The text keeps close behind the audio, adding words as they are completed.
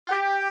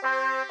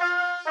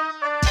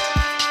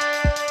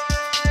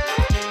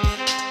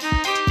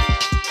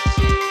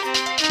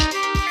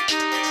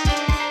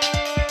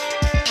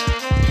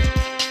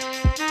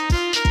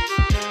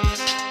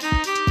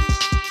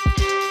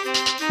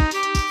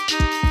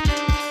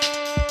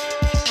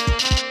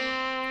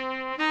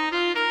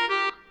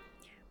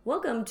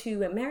Welcome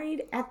to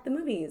Married at the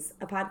Movies,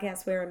 a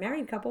podcast where a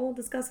married couple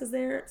discusses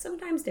their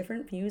sometimes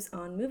different views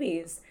on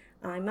movies.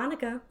 I'm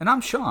Monica. And I'm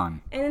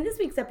Sean. And in this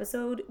week's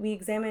episode, we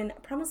examine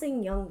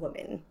Promising Young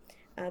Woman.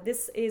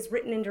 This is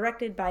written and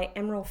directed by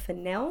Emerald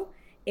Fennell.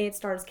 It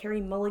stars Carey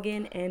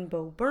Mulligan and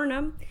Bo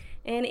Burnham.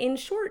 And in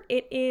short,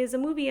 it is a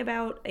movie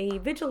about a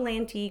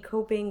vigilante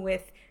coping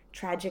with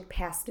tragic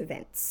past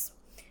events.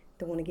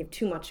 Don't want to give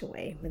too much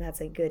away, but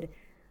that's a good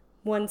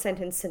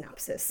one-sentence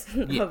synopsis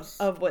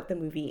of what the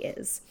movie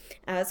is.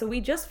 So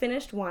we just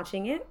finished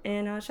watching it,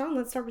 and Sean,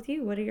 let's start with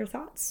you. What are your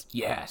thoughts?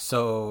 Yeah,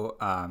 so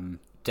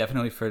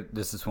definitely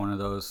this is one of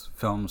those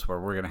films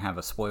where we're going to have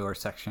a spoiler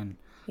section.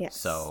 Yes.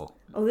 So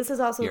this is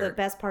also the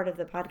best part of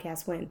the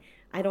podcast when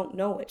I don't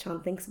know what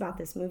Sean thinks about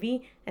this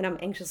movie, and I'm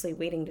anxiously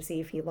waiting to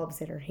see if he loves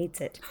it or hates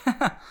it.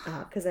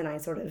 Because then I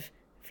sort of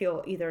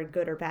feel either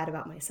good or bad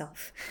about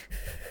myself.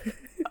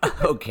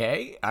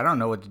 Okay, I don't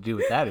know what to do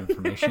with that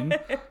information,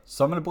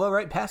 so I'm going to blow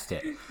right past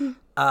it.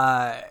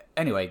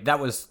 Anyway, that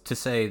was to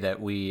say that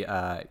we,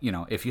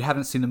 if you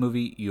haven't seen the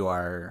movie, you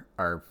are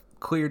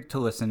cleared to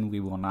listen.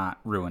 We will not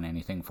ruin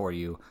anything for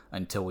you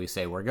until we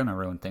say we're going to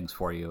ruin things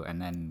for you,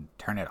 and then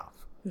turn it off.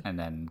 And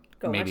then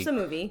watch the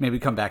movie. Maybe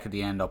come back at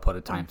the end. I'll put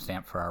a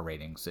timestamp for our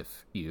ratings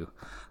if you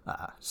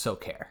so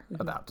care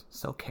about.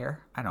 So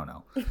care? I don't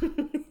know.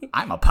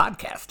 I'm a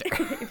podcaster.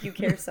 If you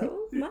care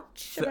so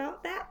much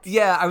about that.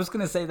 Yeah, I was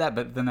going to say that,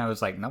 but then I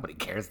was like, nobody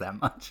cares that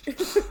much.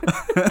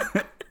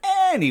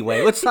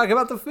 Anyway, let's talk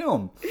about the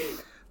film.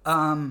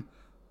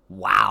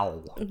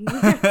 Wow.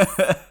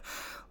 Yes.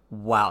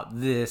 Wow,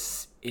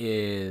 this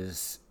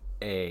is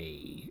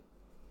a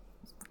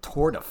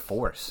tour de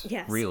force,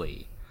 yes.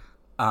 Really.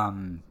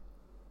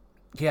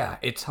 Yeah,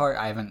 it's hard.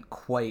 I haven't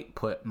quite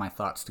put my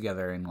thoughts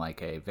together in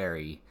like a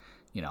very,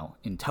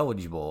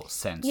 intelligible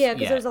sense. Yeah,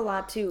 because there's a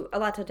lot to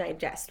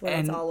digest when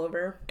it's all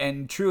over.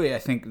 And truly, I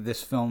think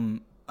this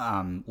film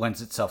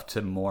lends itself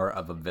to more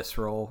of a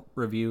visceral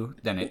review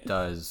than it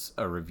does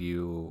a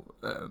review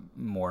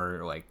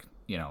more like,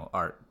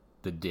 art.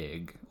 The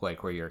dig,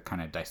 like where you're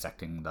kind of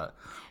dissecting the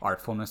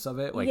artfulness of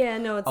it. Like, yeah,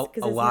 no,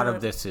 it's a lot of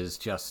this is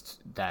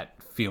just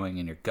that feeling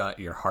in your gut,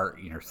 your heart,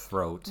 in your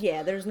throat.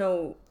 Yeah, there's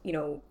no,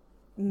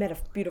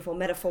 beautiful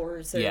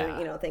metaphors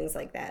or things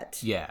like that.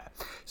 Yeah.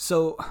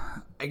 So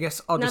I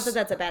guess I'll not that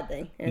that's a bad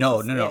thing.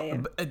 No.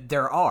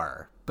 There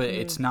are, but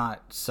it's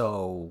not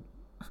so.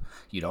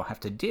 You don't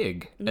have to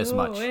dig as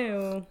much.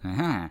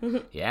 Uh-huh.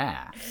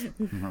 Yeah,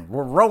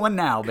 we're rolling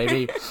now,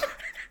 baby.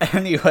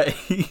 Anyway.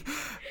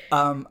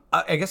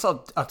 I guess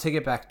I'll take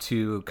it back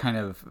to kind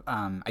of,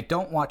 I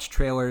don't watch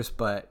trailers,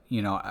 but,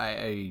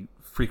 I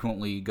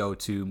frequently go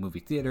to movie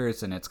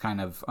theaters, and it's kind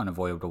of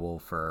unavoidable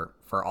for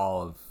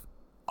all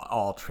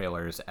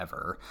trailers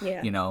ever,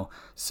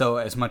 So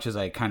as much as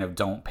I kind of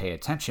don't pay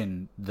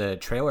attention, the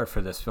trailer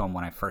for this film,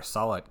 when I first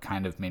saw it,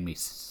 kind of made me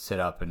sit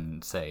up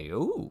and say,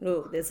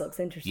 ooh, this looks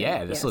interesting.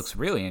 Yeah, this looks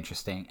really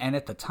interesting. And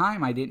at the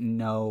time, I didn't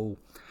know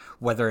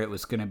whether it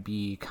was going to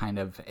be kind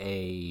of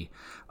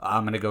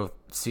I'm going to go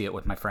see it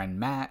with my friend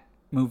Matt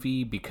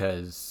movie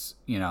because,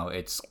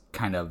 it's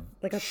kind of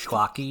like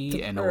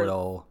schlocky and a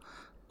little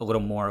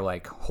more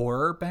like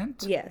horror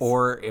bent. Yes.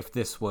 Or if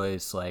this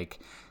was like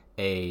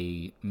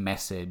a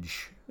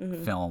message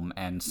film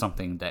and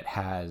something that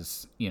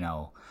has,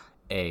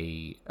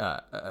 I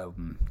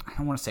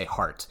don't want to say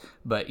heart,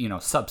 but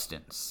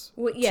substance.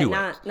 Well,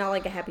 yeah, not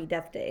like a Happy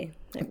Death Day,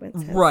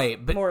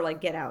 right? But more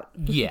like Get Out.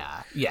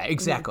 Yeah,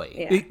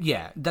 exactly.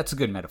 Yeah, that's a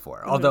good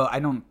metaphor. Although I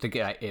don't think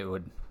it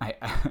would.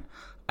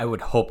 I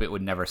would hope it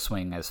would never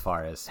swing as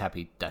far as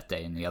Happy Death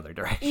Day in the other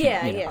direction.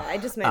 Yeah. I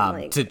just meant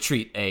like to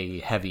treat a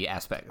heavy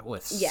aspect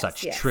with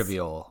such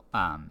trivial.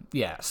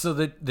 So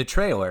the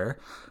trailer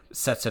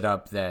sets it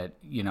up that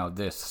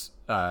this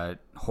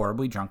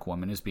horribly drunk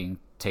woman is being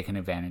taken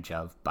advantage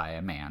of by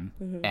a man,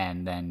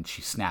 and then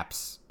she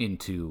snaps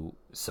into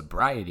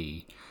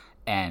sobriety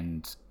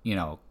and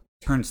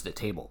turns the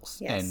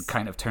tables and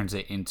kind of turns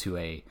it into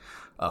a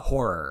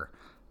horror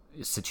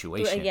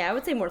situation. Yeah, I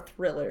would say more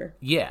thriller.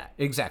 Yeah,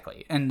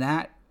 exactly. And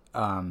that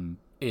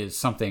is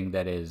something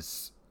that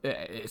is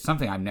it's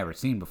something I've never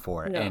seen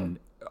before. No. And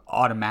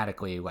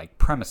automatically, like,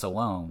 premise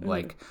alone,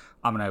 like,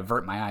 I'm going to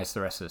avert my eyes to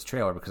the rest of this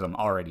trailer because I'm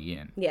already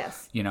in.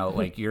 Yes.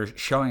 Like, you're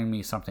showing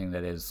me something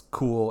that is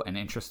cool and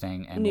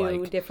interesting and new,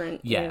 like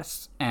different.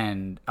 Yes.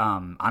 And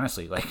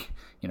honestly, like,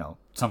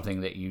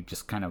 something that you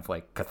just kind of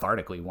like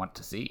cathartically want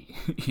to see,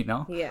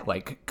 Yeah.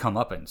 Like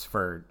comeuppance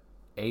for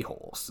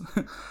a-holes.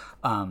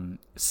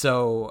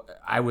 So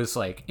I was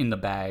like in the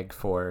bag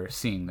for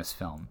seeing this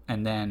film,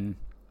 and then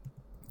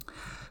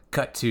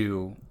cut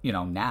to,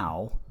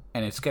 now,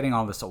 and it's getting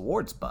all this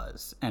awards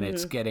buzz, and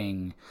it's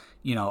getting,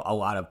 a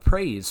lot of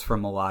praise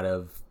from a lot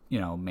of,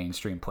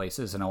 mainstream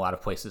places and a lot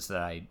of places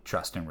that I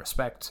trust and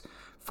respect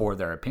for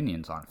their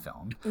opinions on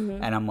film.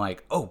 And I'm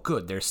like, oh,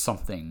 good, there's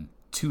something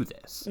to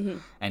this.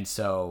 And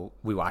so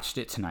we watched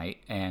it tonight,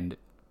 and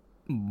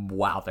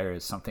wow, there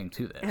is something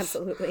to this.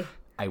 Absolutely.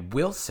 I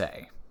will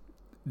say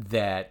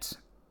that,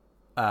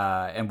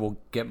 and we'll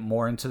get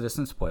more into this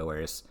in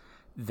spoilers,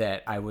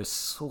 that I was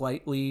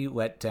slightly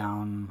let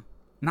down.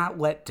 Not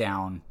let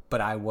down,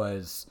 but I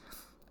was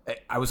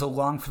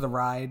along for the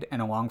ride,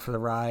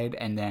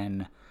 and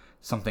then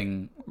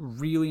something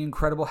really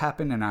incredible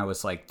happened, and I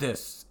was like,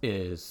 this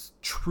is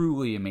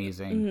truly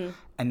amazing.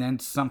 And then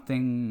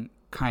something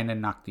kind of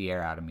knocked the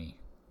air out of me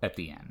at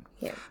the end.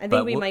 Yeah, I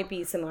think we might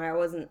be similar. I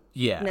wasn't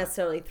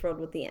necessarily thrilled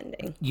with the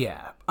ending.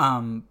 Yeah,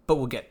 but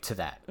we'll get to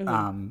that.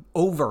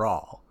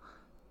 Overall,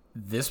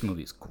 this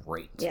movie's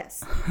great.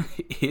 Yes.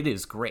 It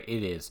is great.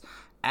 It is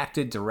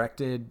acted,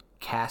 directed,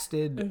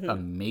 casted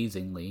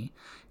amazingly.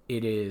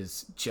 It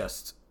is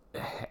just...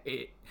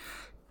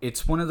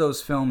 It's one of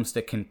those films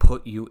that can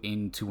put you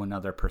into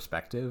another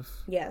perspective.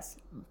 Yes.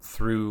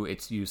 Through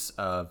its use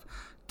of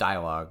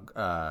dialogue,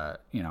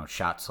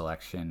 shot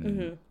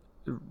selection,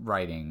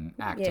 writing,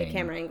 acting,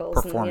 camera angles,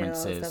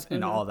 performances,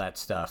 and all that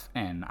stuff.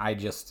 And I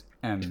just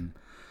am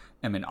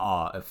in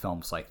awe of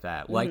films like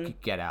that,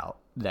 like Get Out,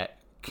 that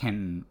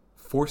can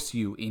force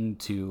you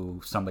into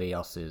somebody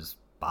else's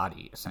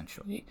body,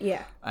 essentially.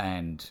 Yeah.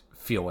 And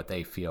feel what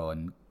they feel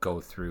and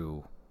go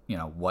through,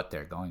 what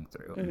they're going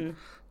through. And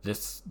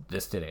this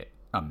did it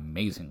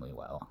amazingly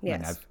well. Yes.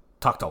 And I've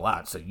talked a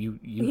lot, so you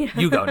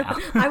go now.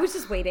 I was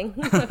just waiting.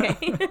 It's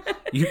okay.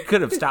 You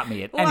could have stopped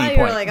me at any point.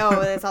 You were like,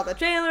 oh, it's all the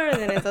trailer, and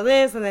then it's all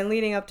this, and then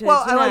leading up to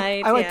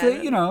tonight. I like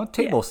to,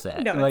 table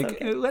set. No,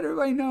 okay. Let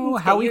everybody know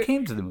how we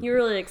came to the movie. You're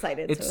really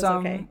excited, It's, so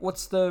it's okay.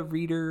 What's the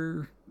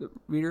reader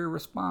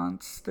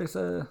response? There's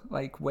a,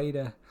 way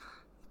to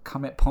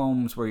come at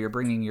poems where you're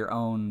bringing your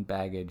own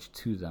baggage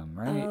to them,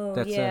 right? Oh,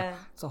 That's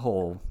it's a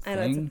whole thing. I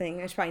know it's a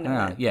thing. I should probably know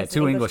that. Yeah, As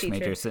two an English teacher.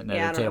 majors sitting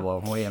at a table.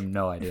 We have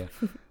no idea.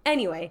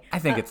 Anyway. I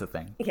think it's a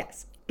thing.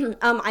 Yes.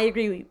 I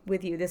agree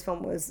with you. This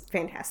film was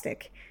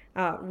fantastic.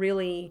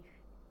 Really,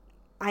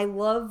 I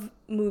love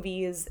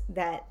movies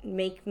that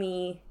make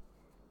me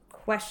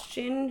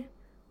question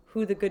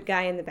who the good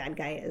guy and the bad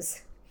guy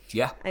is.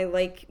 Yeah. I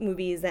like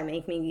movies that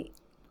make me,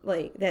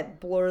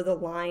 that blur the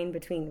line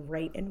between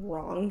right and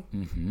wrong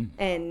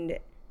and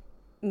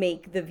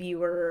make the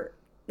viewer,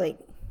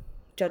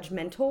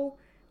 judgmental,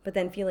 but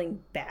then feeling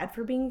bad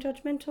for being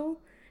judgmental.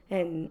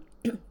 And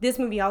this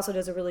movie also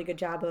does a really good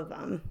job of,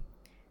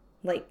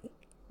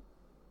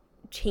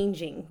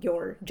 changing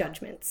your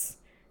judgments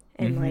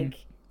and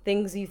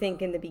things you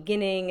think in the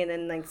beginning, and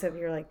then so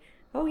you're like,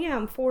 oh yeah,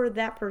 I'm for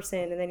that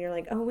person, and then you're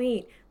like, oh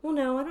wait, well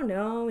no, I don't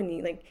know, and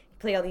you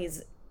play all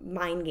these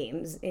mind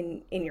games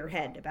in your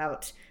head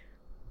about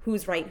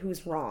who's right,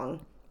 who's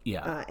wrong.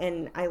 Yeah.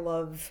 And I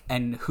love...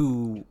 And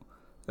who,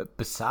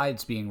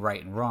 besides being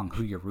right and wrong,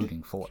 who you're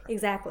rooting for.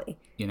 Exactly.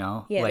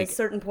 Yeah, at a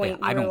certain point,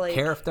 I don't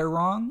care if they're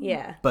wrong.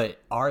 Yeah. But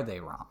are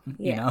they wrong?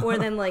 Yeah. Or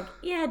then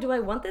do I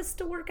want this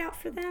to work out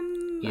for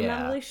them? I'm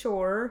not really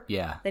sure.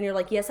 Yeah. Then you're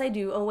like, yes, I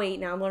do. Oh, wait,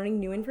 now I'm learning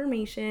new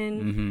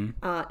information.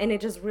 And it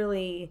just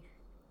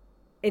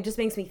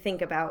makes me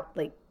think about,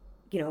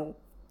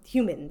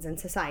 humans and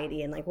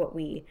society and, what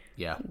we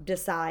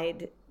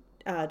decide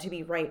to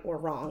be right or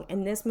wrong.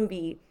 And this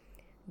movie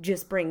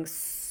just brings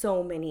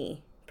so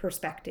many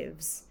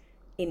perspectives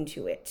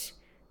into it.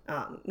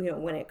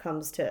 When it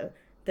comes to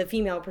the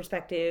female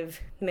perspective,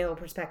 male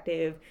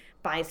perspective,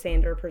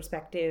 bystander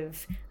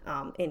perspective,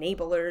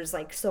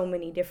 enablers, so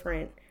many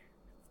different,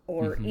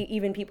 or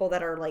even people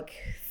that are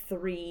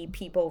 3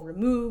 people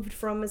removed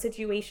from a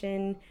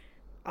situation.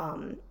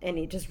 And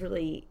it just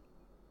really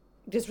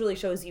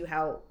shows you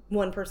how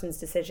one person's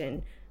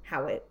decision,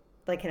 how it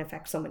can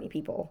affect so many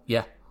people.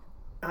 Yeah.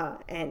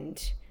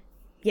 And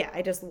yeah,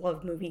 I just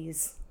love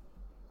movies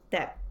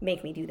that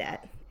make me do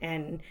that.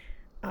 And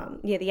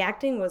the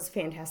acting was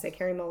fantastic.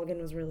 Carey Mulligan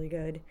was really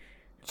good.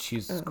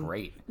 She's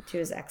great. She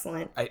was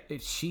excellent.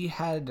 She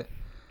had...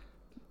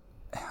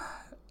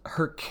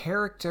 Her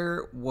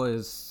character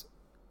was,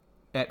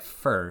 at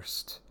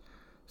first,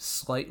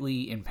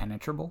 slightly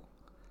impenetrable,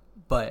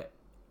 but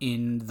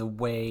in the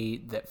way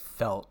that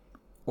felt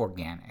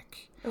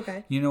organic.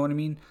 Okay. You know what I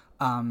mean?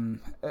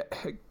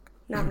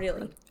 Not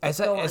really.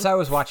 As I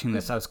was watching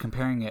this, I was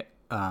comparing it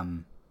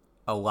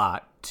a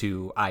lot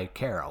to I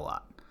Care a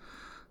Lot.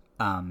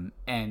 And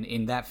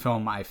in that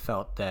film, I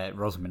felt that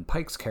Rosamund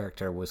Pike's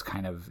character was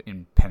kind of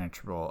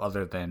impenetrable,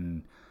 other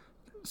than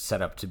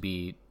set up to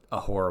be a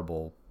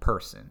horrible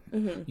person,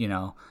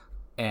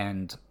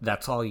 and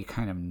that's all you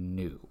kind of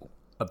knew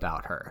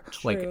about her.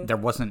 True. There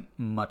wasn't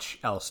much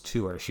else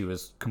to her. She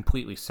was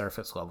completely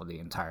surface level the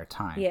entire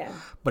time. Yeah.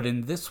 But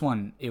in this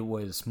one, it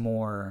was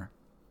more...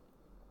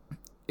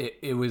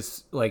 It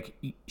was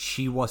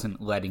she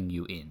wasn't letting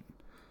you in.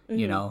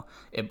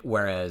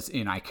 Whereas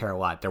in I Care a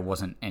Lot, there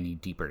wasn't any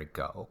deeper to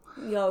go.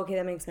 Yeah, okay,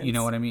 that makes sense. You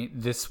know what I mean?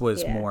 This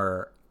was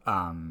more,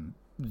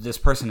 this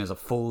person is a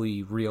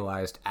fully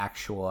realized,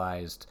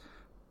 actualized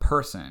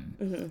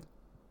person,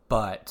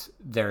 but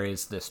there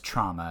is this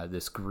trauma,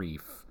 this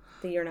grief.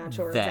 That you're not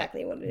sure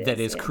exactly what it is. That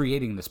is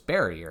creating this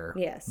barrier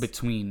yes.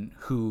 between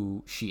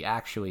who she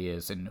actually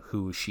is and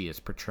who she is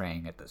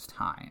portraying at this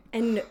time.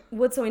 And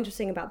what's so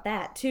interesting about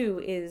that,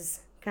 too, is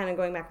kind of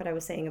going back to what I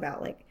was saying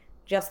about,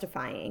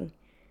 justifying.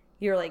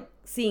 You're,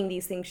 seeing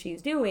these things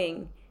she's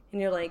doing,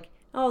 and you're like,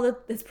 oh,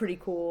 that's pretty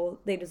cool.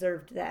 They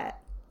deserved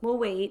that. We'll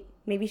wait.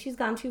 Maybe she's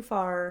gone too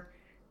far.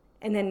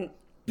 And then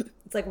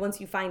it's like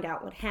once you find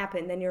out what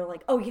happened, then you're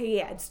like, oh,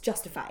 yeah, it's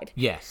justified.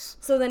 Yes.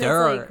 So then it's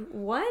like,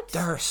 what?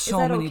 There are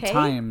so many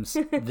times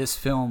this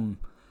film,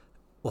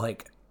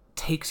 like,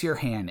 takes your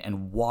hand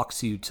and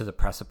walks you to the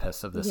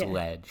precipice of this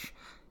ledge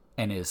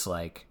and is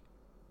like,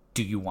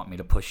 do you want me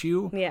to push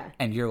you? Yeah.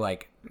 And you're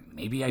like,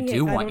 maybe I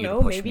do want you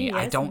to push me. Yes.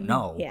 I don't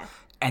know. Yeah.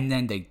 And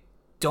then they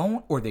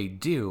don't or they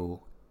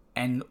do.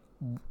 And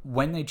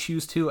when they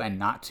choose to and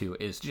not to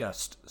is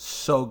just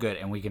so good.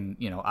 And we can,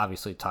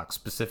 obviously talk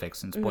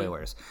specifics and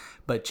spoilers,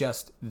 but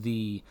just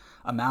the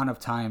amount of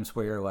times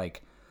where you're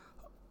like,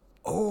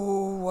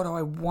 oh, what do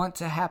I want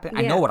to happen?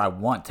 Yeah. I know what I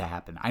want to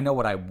happen. I know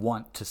what I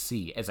want to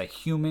see as a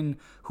human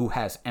who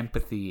has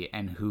empathy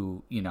and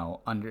who,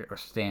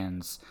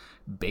 understands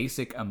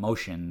basic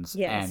emotions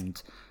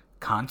and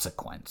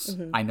consequence.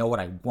 I know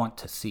what I want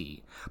to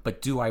see.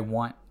 But do I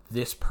want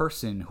this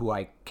person who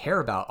I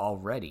care about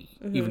already,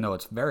 even though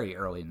it's very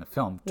early in the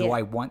film, do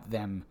I want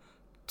them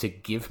to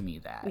give me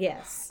that?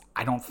 Yes.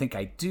 I don't think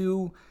I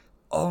do.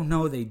 Oh,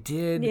 no, they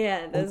did.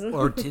 Yeah.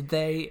 Or did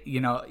they?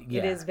 Yeah.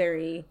 It is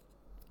very...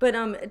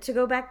 But to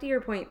go back to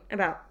your point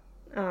about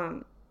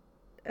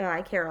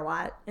I care a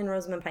lot in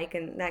Rosamund Pike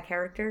and that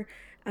character,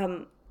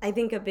 I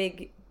think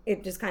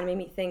it just kind of made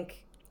me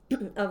think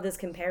of this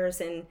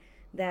comparison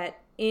that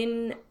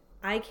in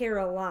I Care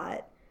a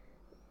Lot,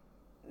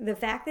 the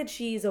fact that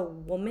she's a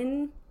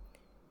woman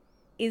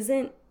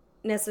isn't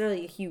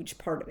necessarily a huge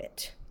part of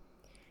it.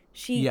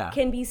 She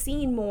can be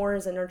seen more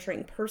as a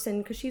nurturing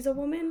person because she's a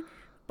woman,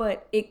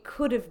 but it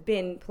could have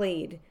been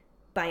played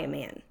by a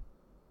man.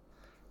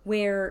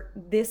 Where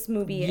this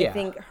movie, I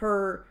think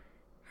her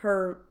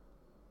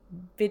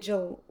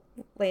vigilantism.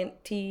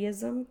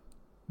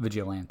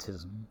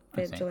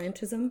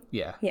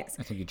 Yeah. Yes.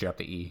 I think you dropped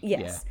the E.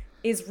 Yes.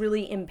 Is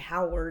really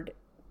empowered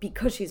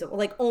because she's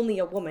only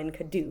a woman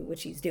could do what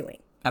she's doing.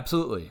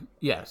 Absolutely.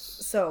 Yes.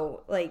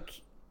 So a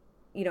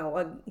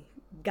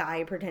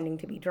guy pretending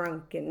to be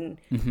drunk and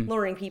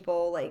luring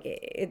people,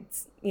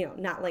 it's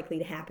not likely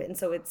to happen.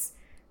 So it's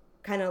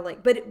kind of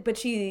like, but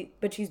she's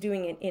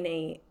doing it in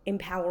a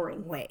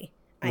empowering way.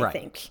 I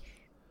think,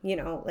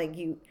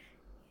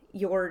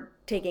 you're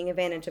taking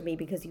advantage of me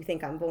because you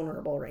think I'm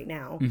vulnerable right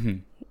now.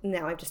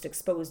 Now I've just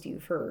exposed you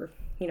for,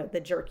 the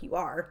jerk you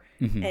are.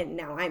 And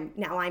now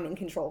I'm in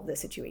control of the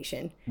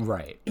situation.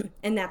 Right.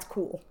 And that's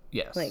cool.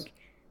 Yes.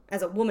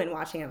 As a woman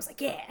watching, I was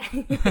like,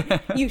 yeah,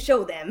 you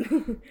show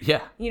them.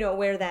 Yeah.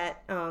 Where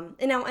that, and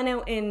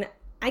now in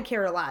I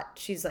Care a Lot,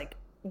 she's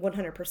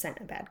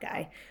 100% a bad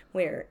guy.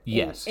 Where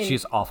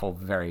she's awful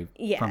from the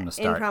start.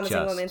 In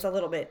Promising Woman, it's a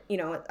little bit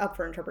up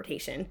for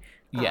interpretation.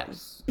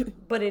 Yes,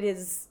 but it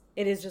is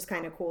just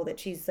kind of cool that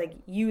she's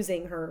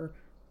using her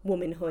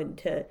womanhood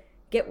to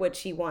get what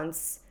she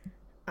wants,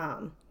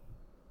 and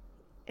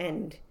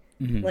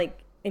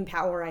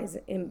empowering.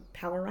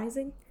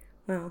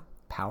 Well,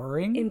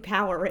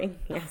 empowering.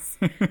 Yes,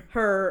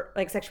 her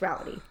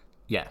sexuality.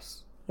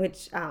 Yes,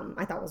 which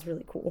I thought was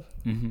really cool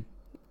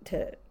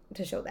to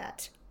show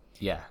that.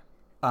 Yeah.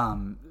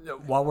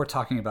 While we're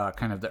talking about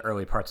kind of the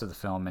early parts of the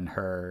film and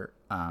her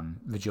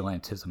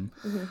vigilantism,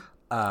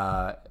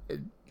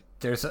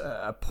 there's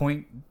a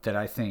point that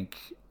I think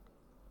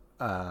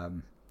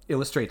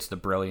illustrates the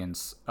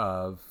brilliance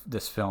of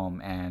this film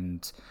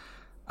and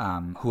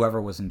whoever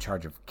was in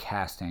charge of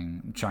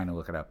casting. I'm trying to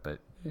look it up, but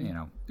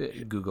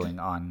Googling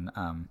on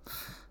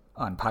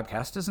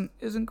podcast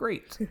isn't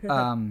great.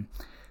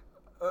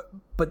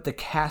 But the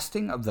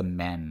casting of the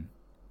men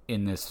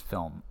in this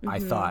film, I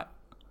thought,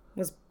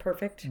 was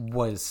perfect.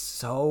 Was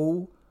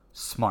so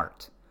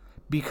smart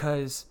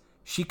because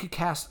she could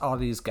cast all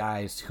these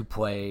guys who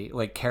play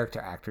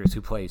character actors who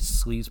play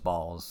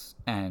sleazeballs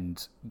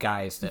and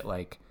guys that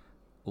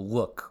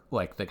look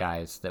like the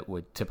guys that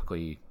would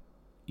typically,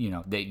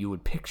 that you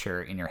would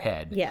picture in your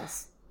head.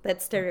 Yes,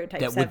 that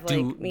stereotypes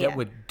that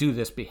would do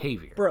this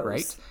behavior, bros,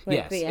 right?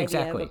 Yes,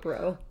 exactly.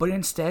 Bro. But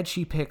instead,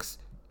 she picks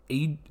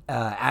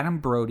Adam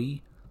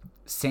Brody,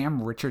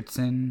 Sam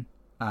Richardson.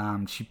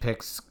 She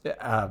picks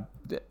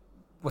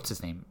what's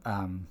his name?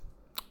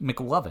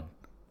 McLovin.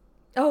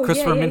 Oh,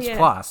 Christopher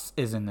Mintz-Plasse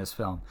is in this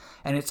film,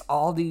 and it's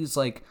all these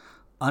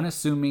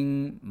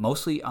unassuming,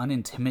 mostly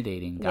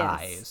unintimidating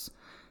guys,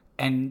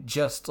 and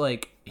just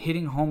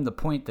hitting home the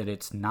point that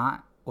it's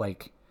not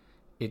it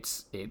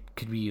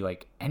could be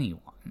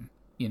anyone,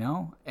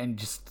 and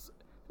just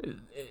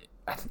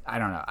I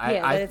don't know.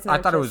 I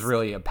thought it was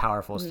really a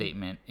powerful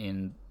statement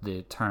in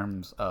the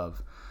terms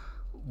of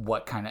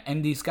what kind of,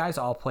 and these guys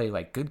all play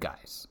good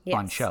guys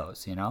on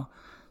shows,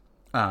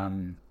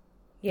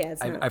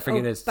 I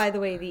forget his. By the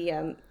way,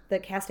 the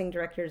casting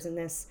directors in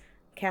this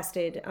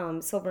casted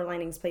Silver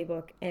Linings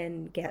Playbook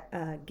and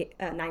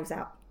Knives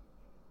Out.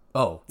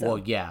 Oh, so, well,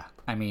 yeah.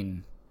 I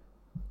mean,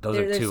 those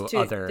are two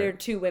other. There are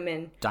two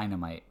women.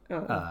 Dynamite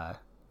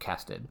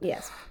casted.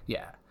 Yes.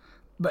 Yeah,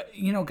 but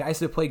guys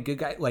that play good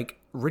guys like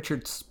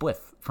Richard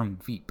Splith from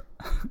Veep.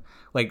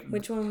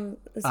 Which one?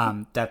 Is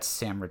that's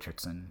Sam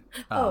Richardson.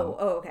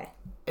 Okay.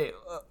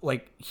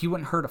 like he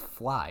wouldn't hurt a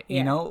fly. Yeah.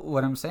 You know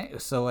what I'm saying?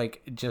 So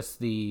like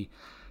just it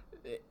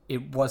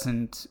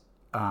wasn't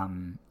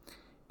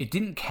it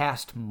didn't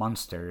cast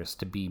monsters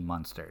to be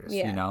monsters.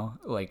 Yeah. You know,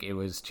 like it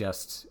was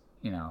just,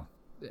 you know,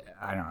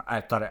 I don't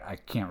know. I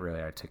can't really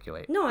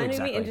articulate. No, I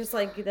exactly. mean, and just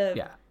like the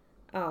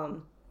Yeah.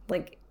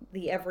 like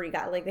the every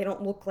guy, like they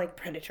don't look like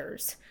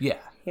predators. Yeah.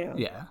 You know.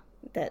 Yeah.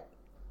 That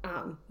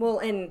well,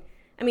 and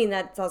I mean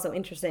that's also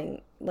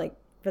interesting, like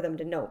for them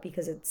to note,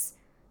 because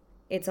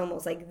it's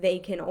almost like they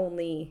can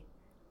only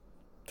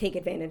take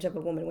advantage of a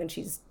woman when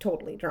she's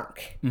totally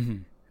drunk.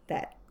 Mm-hmm.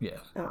 That Yeah.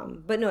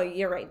 But no,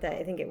 you're right. That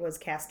I think it was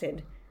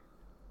casted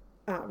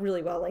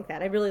really well like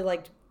that. I really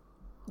liked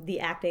the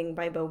acting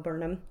by Bo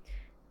Burnham,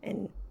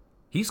 and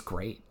he's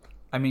great.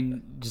 I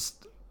mean,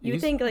 just you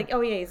think like,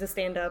 oh yeah, he's a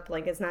stand-up.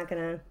 Like it's not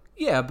gonna.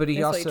 Yeah, but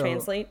he also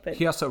translate. But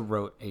he also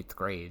wrote 8th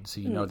grade, so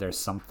you know there's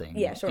something.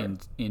 Yeah, sure.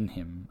 in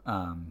him.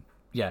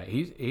 Yeah,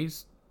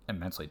 he's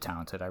immensely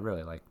talented. I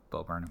really like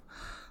Bo Burnham.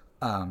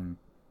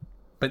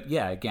 But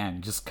yeah,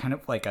 again, just kind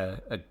of like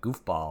a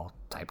goofball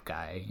type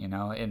guy, you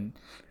know, and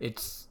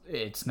it's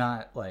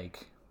not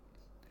like,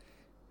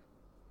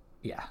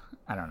 yeah,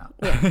 I don't know.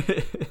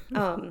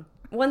 Yeah.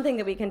 One thing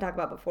that we can talk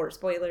about before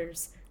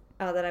spoilers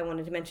that I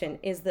wanted to mention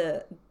is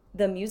the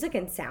music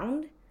and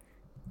sound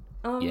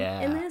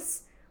in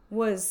this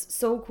was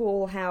so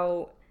cool.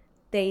 How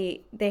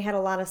they had a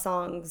lot of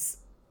songs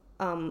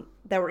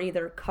that were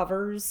either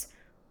covers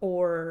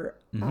or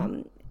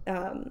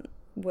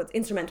with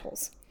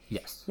instrumentals.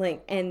 Yes.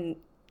 Like, and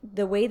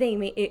the way they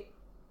made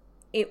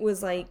it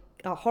was like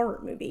a horror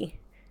movie.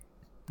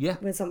 Yeah.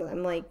 With some of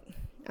them, like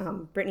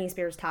Britney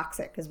Spears'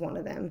 "Toxic" is one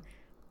of them.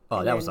 Oh,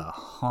 and that was a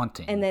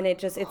haunting. And then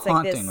it's haunting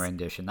like this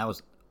rendition. That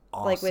was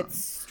awesome. Like with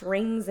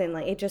strings, and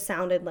like it just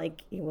sounded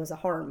like it was a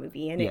horror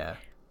movie. And yeah.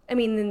 I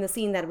mean, in the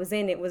scene that it was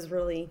in, it was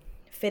really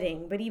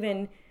fitting. But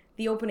even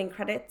the opening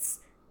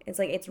credits, it's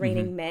like it's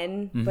raining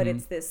men, but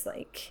it's this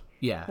like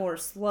more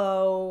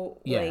slow,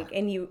 like,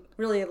 and you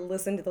really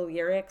listen to the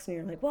lyrics, and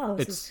you're like, wow,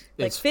 this is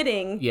like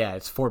fitting. Yeah,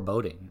 it's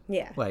foreboding.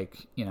 Yeah, like,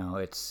 you know,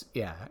 it's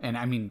and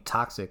I mean,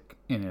 "Toxic"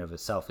 in and of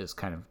itself is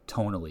kind of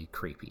tonally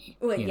creepy.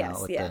 Well, you yes,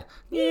 know, with yeah,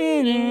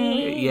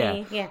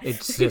 yeah.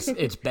 It's just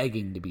it's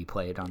begging to be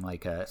played on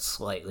like a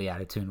slightly out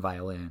of tune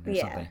violin or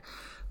something.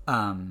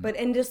 But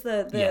and just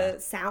the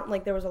sound,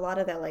 like there was a lot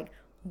of that like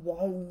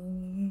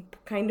whoa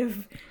kind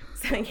of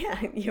sound.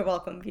 Yeah, you're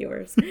welcome,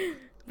 viewers.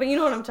 But you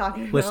know what I'm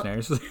talking about,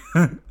 listeners.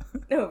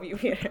 No,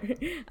 viewer.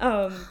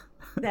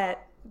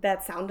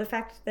 That sound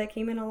effect that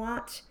came in a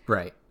lot.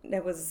 Right.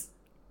 That was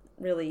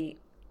really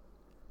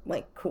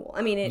like cool.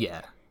 I mean,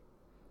 yeah.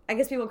 I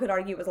guess people could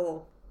argue it was a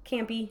little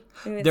campy.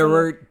 There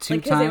were two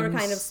times because they were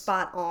kind of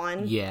spot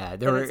on. Yeah,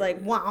 there were. It's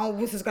like, wow,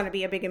 this is going to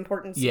be a big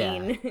important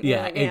scene.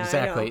 Yeah, like,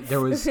 exactly. There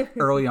was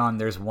early on.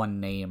 There's one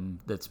name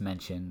that's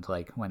mentioned,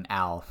 like when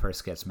Al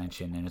first gets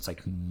mentioned, and it's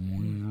like,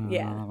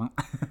 yeah,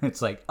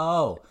 it's like,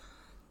 oh,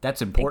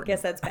 that's important. I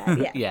guess that's bad.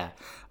 Yeah, yeah.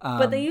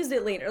 But they used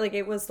it later. Like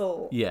it was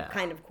still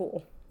kind of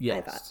cool. Yes.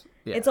 I thought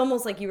Yeah. it's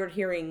almost like you were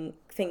hearing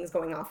things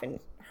going off in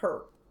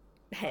her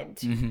head.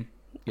 Mm-hmm.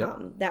 Yep.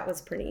 That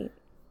was pretty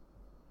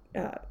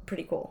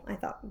cool. I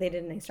thought they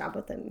did a nice job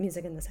with the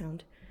music and the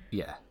sound.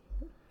 Yeah.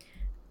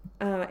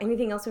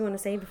 Anything else we want to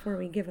say before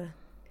we give a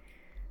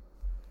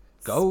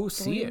go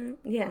see it?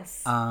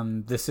 Yes.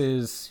 This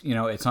is, you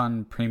know, it's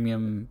on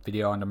premium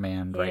video on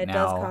demand right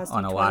now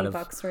on a lot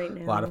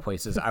of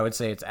places. I would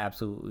say it's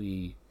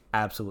absolutely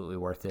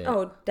worth it.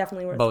 Oh,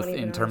 definitely worth it. Both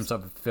in terms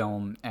of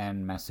film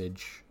and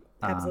message.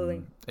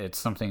 Absolutely. It's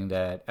something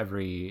that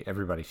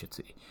everybody should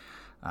see.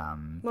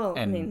 Well,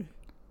 I mean,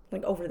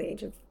 like over the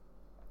age of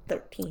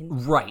 13.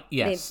 Right,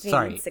 yes.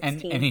 Sorry. 16.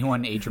 And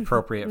anyone age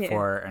appropriate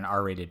for an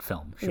R-rated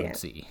film should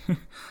see.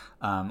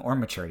 Or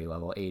maturity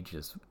level. Age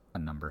is a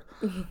number.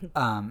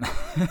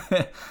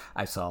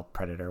 I saw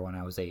Predator when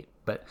I was 8,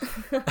 but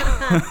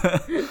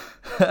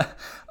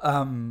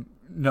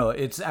no,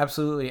 it's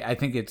absolutely, I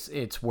think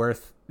it's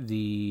worth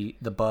the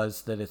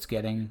buzz that it's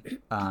getting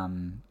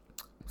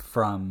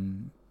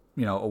from,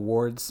 you know,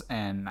 awards,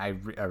 and I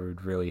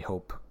would really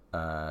hope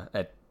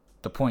at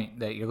the point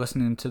that you're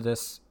listening to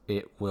this,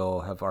 it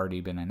will have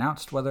already been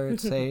announced whether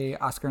it's a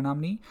Oscar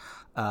nominee.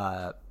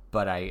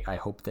 But I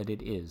hope that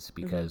it is,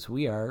 because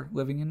we are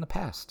living in the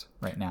past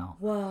right now.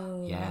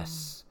 Whoa.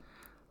 Yes.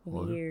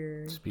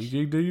 Weird. We're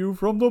speaking to you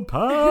from the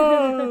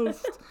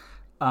past.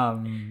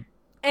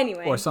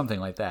 Anyway. Or something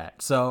like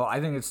that. So I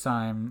think it's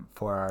time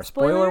for our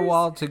spoiler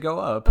wall to go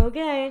up.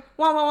 Okay.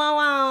 Wow, wow, wow,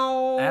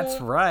 wow.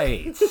 That's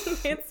right.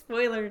 It's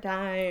spoiler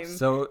time.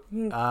 So,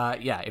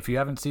 if you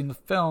haven't seen the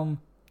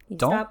film,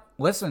 don't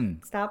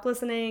listen. Stop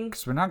listening.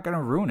 Because we're not going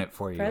to ruin it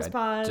for you. Press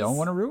pause. I don't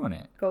want to ruin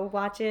it. Go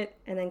watch it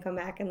and then come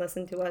back and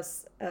listen to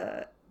us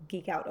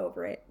geek out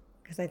over it.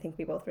 Because I think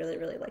we both really,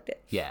 really liked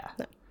it. Yeah.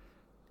 No.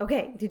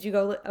 Okay, you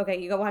go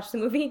watch the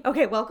movie?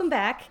 Okay, welcome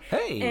back.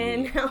 Hey!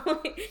 And now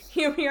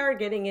here we are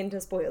getting into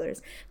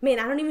spoilers. Man,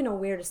 I don't even know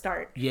where to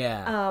start.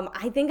 Yeah.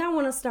 I think I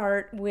want to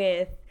start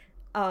with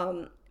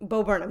Bo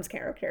Burnham's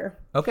character.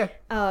 Okay.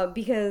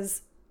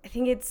 Because I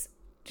think it's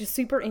just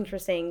super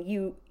interesting.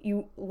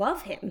 You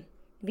love him.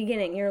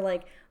 Beginning, you're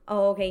like,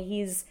 oh, okay,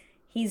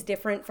 he's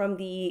different from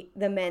the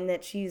men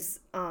that she's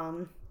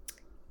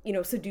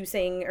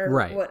seducing,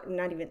 or what,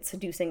 not even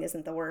seducing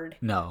isn't the word.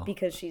 No.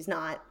 Because she's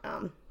not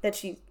that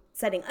she's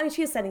setting, I mean,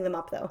 she is setting them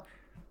up though.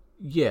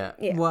 Yeah.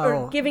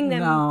 Well, or giving them.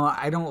 No,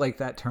 I don't like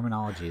that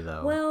terminology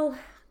though. Well,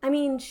 I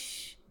mean,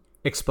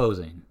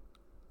 exposing.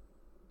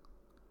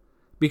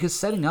 Because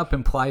setting up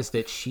implies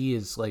that she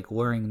is like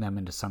luring them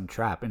into some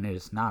trap, and it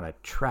is not a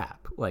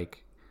trap.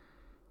 Like,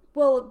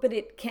 well, but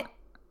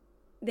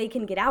they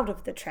can get out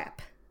of the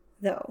trap,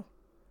 though.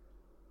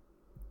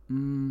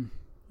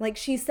 Like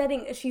she's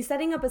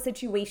setting up a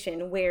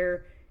situation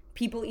where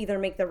people either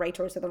make the right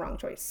choice or the wrong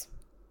choice.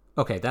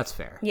 Okay, that's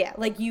fair. Yeah,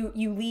 like you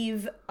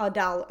leave a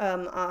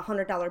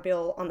 $100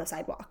 bill on the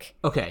sidewalk.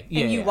 Okay,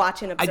 yeah, and you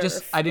watch and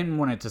observe. I didn't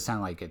want it to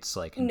sound like it's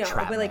like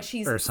entrapment, but like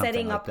she's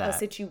setting up a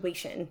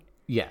situation.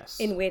 Yes.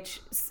 In which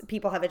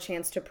people have a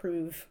chance to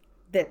prove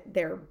that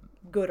they're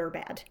good or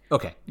bad.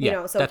 Okay.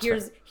 Yeah. So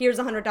here's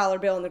a $100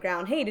 bill on the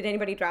ground. Hey, did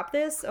anybody drop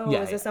this? Oh,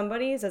 is this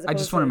somebody's? I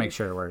just want to make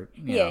sure we're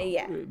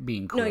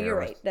being clear. No, you're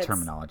right. That's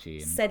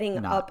terminology and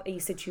setting up a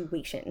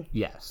situation.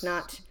 Yes.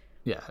 Not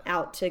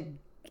out to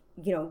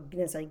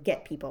necessarily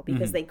get people,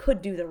 because they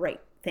could do the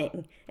right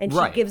thing, and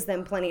she gives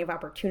them plenty of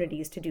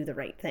opportunities to do the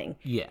right thing.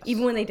 Yes.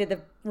 Even when they did the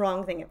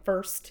wrong thing at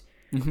first.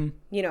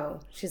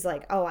 She's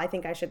like, oh, I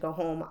think I should go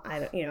home.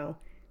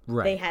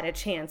 They had a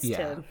chance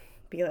to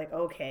be like,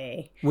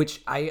 okay.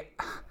 Which I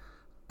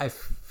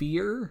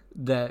fear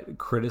that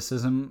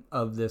criticism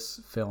of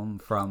this film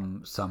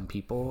from some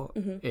people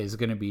is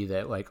going to be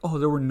that like, oh,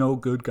 there were no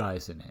good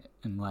guys in it.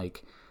 And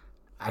like,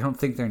 I don't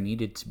think there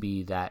needed to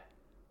be that,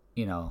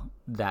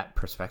 that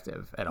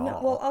perspective at all.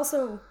 Well,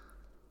 also,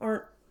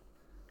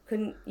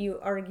 couldn't you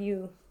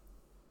argue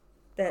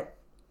that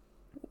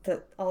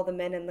all the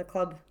men in the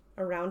club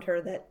around her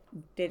that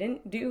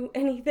didn't do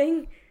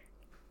anything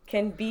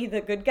can be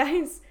the good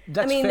guys?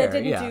 That's fair, that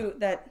didn't do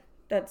that.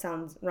 That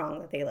sounds wrong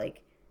that they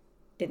like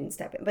didn't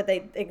step in, but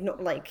they they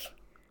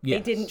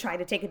didn't try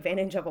to take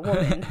advantage of a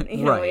woman,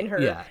 in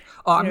her. Yeah.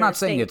 Oh, I'm not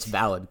saying it's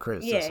valid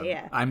criticism.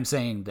 Yeah. I'm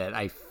saying that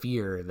I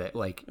fear that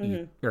like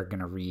you're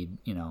gonna read,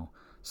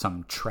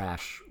 some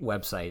trash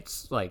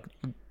websites like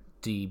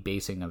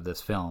debasing of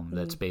this film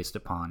that's based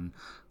upon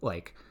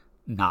like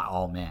not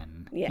all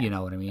men. Yeah. You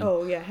know what I mean?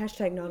 Oh yeah,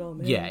 hashtag not all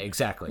men. Yeah,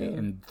 exactly. Yeah.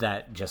 And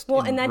that just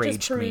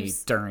enraged me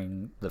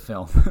during the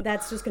film.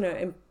 That's just going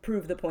to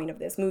improve the point of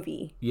this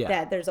movie. Yeah.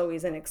 That there's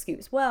always an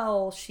excuse.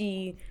 Well,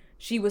 she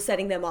was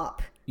setting them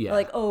up. Yeah.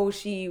 Like, oh,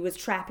 she was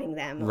trapping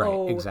them. Right,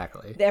 oh,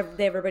 exactly.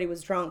 Everybody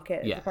was drunk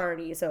at the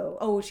party, so,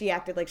 oh, she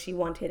acted like she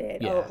wanted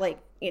it. Yeah. Oh, like,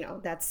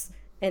 that's...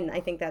 And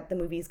I think that the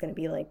movie is going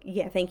to be like,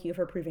 yeah, thank you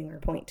for proving our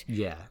point.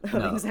 Yeah.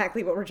 Of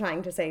exactly what we're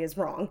trying to say is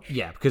wrong.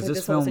 Yeah, because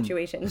this whole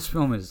situation. This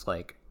film is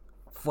like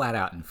flat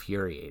out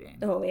infuriating.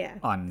 Oh, yeah.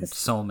 On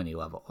so many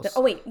levels.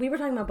 Oh, wait. We were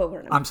talking about Bo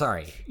Burnham. I'm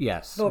sorry.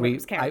 Yes. Bo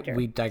Burnham's character.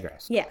 We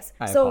digressed. Yes.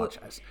 I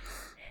apologize.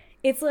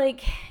 It's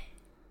like,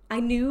 I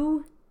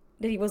knew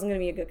that he wasn't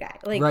going to be a good guy.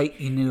 Like, right.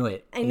 You knew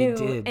it. I knew. You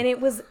did. And it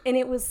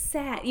was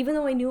sad. Even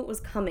though I knew it was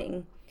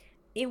coming,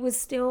 it was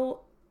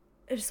still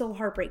so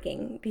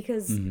heartbreaking,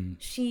 because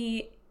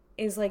she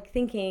is like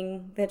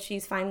thinking that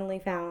she's finally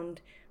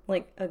found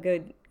like a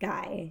good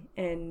guy,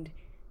 and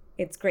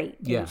it's great.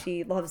 And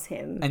she loves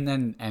him.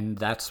 And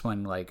that's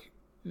when like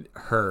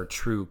her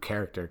true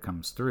character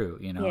comes through,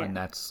 and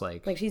that's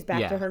like she's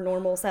back to her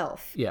normal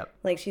self. Yeah.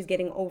 Like she's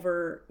getting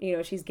over,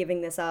 she's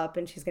giving this up,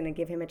 and she's going to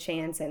give him a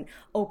chance and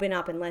open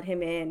up and let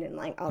him in and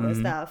like all this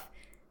stuff.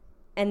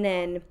 And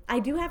then I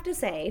do have to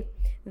say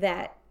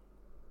that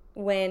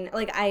when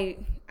like I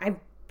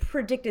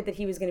predicted that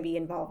he was going to be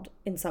involved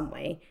in some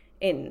way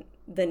in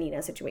the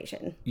Nina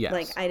situation. Yes.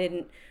 Like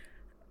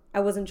I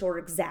wasn't sure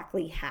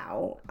exactly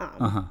how.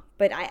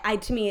 But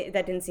to me,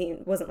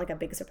 that wasn't like a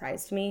big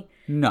surprise to me.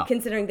 No.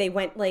 Considering they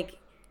went like,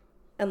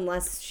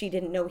 unless she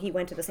didn't know he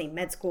went to the same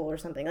med school or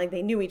something. Like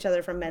they knew each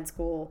other from med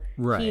school.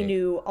 Right. He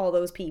knew all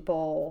those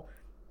people.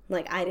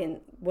 Like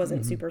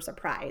wasn't super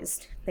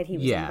surprised that he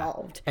was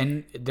involved.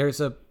 And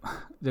there's a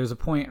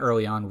point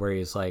early on where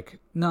he's like,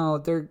 no,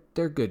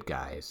 they're good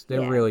guys.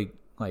 They're really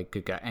like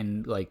good guys.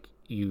 And like,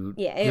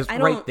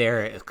 right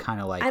there, it's kind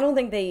of like... I don't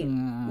think they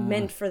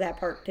meant for that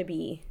part to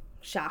be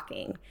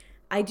shocking.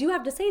 I do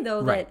have to say,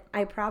 though, that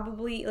I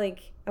probably,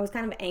 like, I was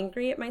kind of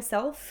angry at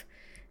myself,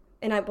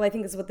 and I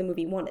think this is what the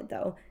movie wanted,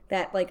 though,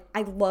 that, like,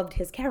 I loved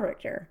his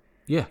character.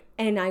 Yeah.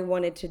 And I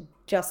wanted to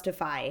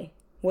justify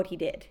what he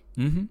did.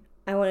 Mm-hmm.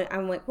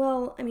 I'm like,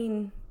 well, I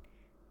mean,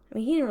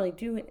 he didn't really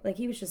do it. Like,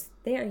 he was just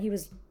there. He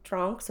was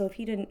drunk, so if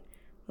he didn't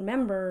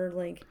remember,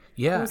 like,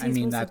 what was he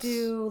supposed to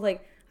do?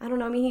 Like, I don't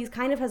know. I mean, he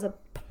kind of has a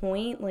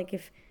point. Like,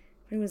 if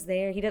he was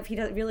there, he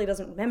really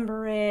doesn't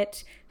remember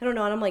it. I don't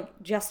know. And I'm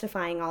like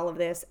justifying all of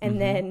this, and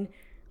then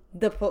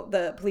the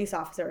police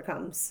officer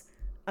comes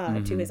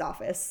to his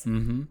office,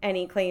 and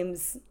he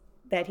claims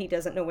that he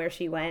doesn't know where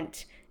she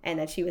went and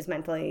that she was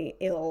mentally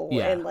ill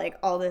Yeah. and like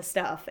all this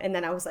stuff. And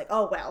then I was like,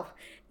 oh, well,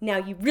 now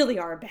you really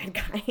are a bad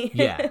guy.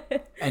 Yeah.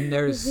 And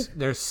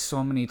there's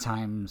so many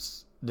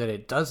times that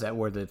it does that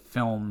where the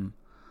film,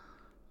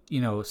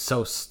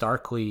 so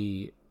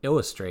starkly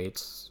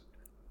illustrates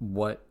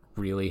what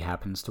really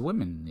happens to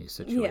women in these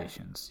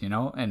situations,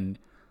 and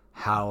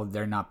how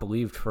they're not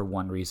believed for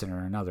one reason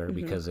or another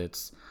because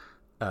it's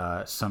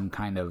some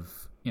kind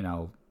of,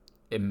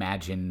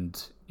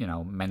 imagined,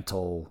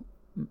 mental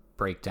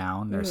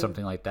breakdown or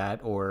something like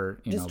that, or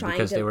just trying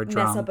because to they were mess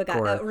drunk up a guy,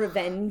 or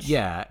revenge.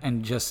 Yeah,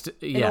 and just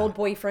An old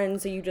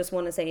boyfriend, so you just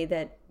want to say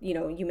that,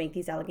 you make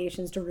these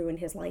allegations to ruin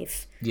his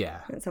life.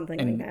 Yeah. And something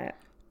like that.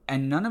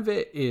 And none of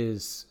it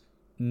is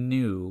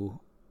new,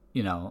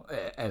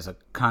 as a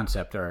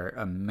concept or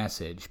a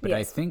message, but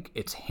I think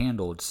it's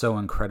handled so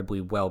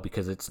incredibly well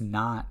because it's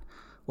not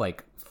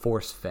like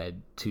force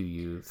fed to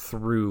you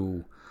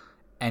through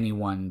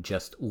anyone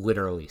just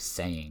literally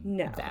saying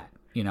that.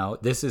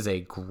 This is a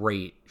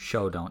great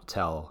show don't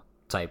tell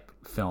type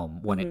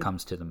film when it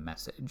comes to the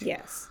message.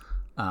 Yes.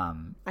 I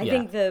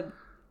think the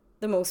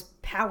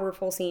most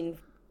powerful scene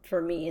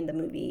for me in the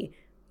movie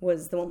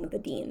was the one with the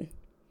dean.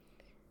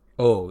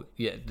 Oh,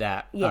 yeah,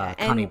 that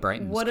Connie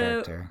Brighton's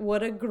character.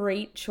 What a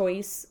great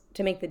choice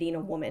to make the dean a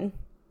woman.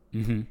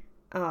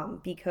 Mm-hmm.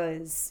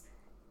 Because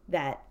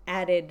that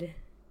added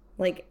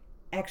like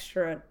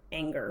extra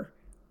anger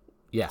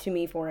to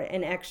me for it,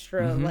 and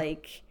extra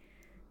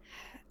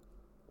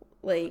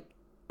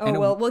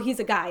well, he's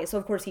a guy, so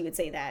of course he would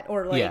say that,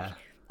 or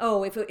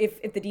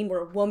if the dean were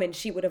a woman,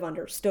 she would have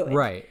understood,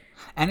 right?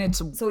 And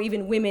it's so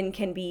even women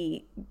can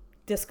be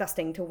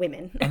disgusting to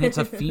women, and it's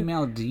a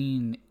female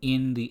dean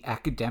in the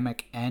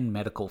academic and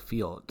medical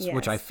fields,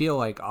 which I feel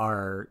like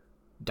are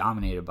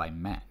dominated by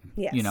men.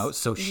 Yes.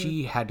 So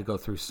she had to go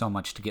through so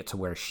much to get to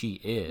where she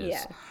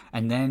is,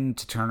 and then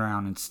to turn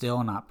around and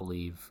still not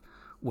believe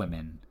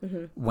women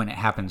when it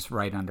happens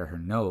right under her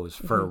nose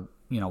for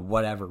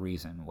whatever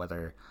reason,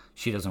 whether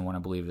she doesn't want to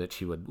believe that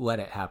she would let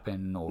it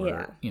happen,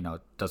 or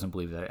doesn't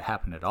believe that it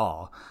happened at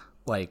all.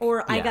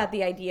 I got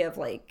the idea of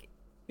like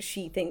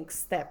she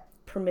thinks that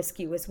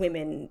promiscuous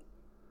women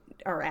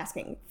are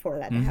asking for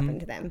that to happen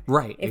to them,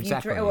 right?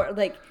 Exactly. Or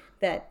like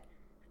that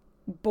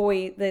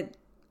boy. That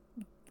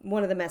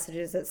one of the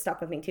messages that stuck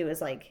with me too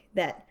is like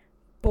that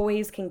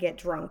boys can get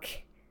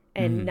drunk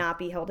and not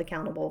be held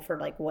accountable for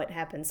like what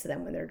happens to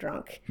them when they're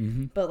drunk,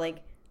 but like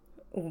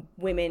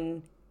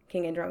women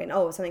can get drunk and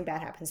something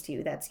bad happens to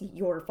you, that's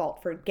your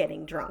fault for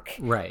getting drunk,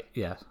 right?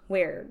 Yeah,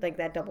 where like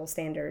that double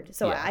standard.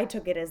 So I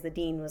took it as the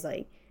dean was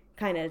like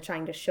kind of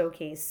trying to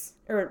showcase,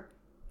 or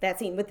that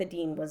scene with the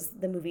dean was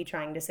the movie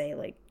trying to say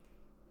like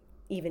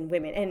even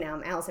women, and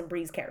Alison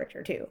Brie's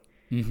character too,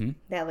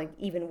 that like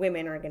even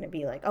women are going to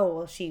be like, oh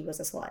well, she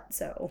was a slut,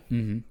 so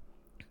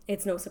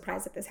it's no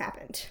surprise that this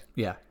happened.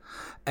 Yeah.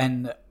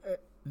 And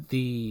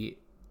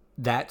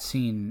that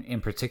scene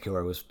in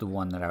particular was the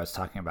one that I was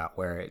talking about,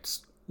 where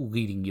it's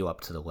leading you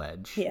up to the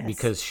ledge,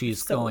 because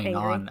she's so going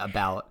angry on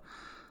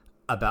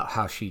about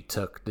how she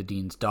took the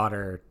dean's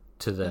daughter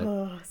to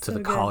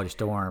the college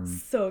dorm.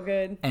 So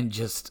good. And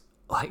just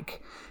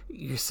like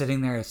you're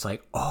sitting there, it's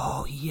like,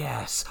 oh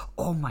yes,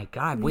 oh my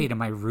god, wait,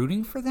 am I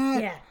rooting for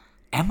that? Yeah.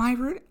 Am I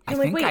rooting? I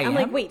think I am. I'm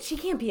like, wait, she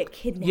can't be a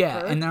kidnapper.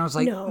 Yeah, and then I was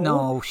like,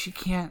 no, she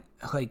can't.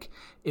 Like,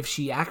 if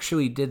she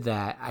actually did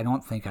that, I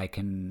don't think I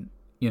can,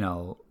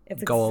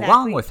 go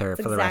along with her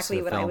for the rest of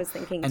the film. Exactly what I was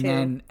thinking, and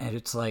then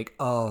it's like,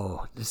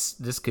 oh,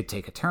 this could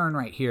take a turn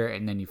right here,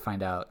 and then you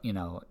find out,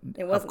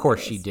 of course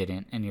she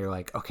didn't, and you're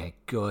like, okay,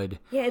 good.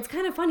 Yeah, it's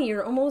kind of funny.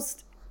 There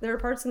are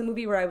parts in the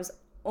movie where I was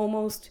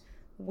almost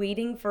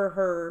waiting for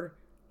her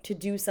to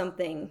do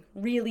something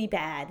really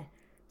bad,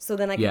 so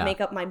then I can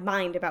make up my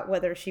mind about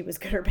whether she was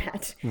good or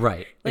bad.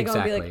 Right. Like,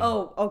 exactly. I'll be like,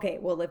 oh, okay,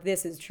 well, if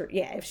this is true,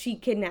 if she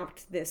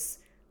kidnapped this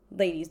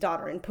lady's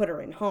daughter and put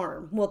her in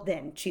harm, well,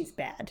 then she's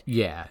bad.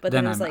 Yeah, but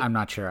then I'm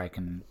not sure I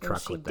can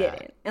truck with that. She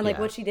didn't. And like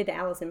what she did to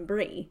Alison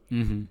Brie,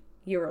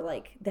 you were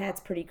like,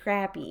 that's pretty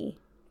crappy,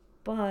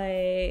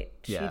 but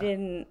she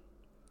didn't,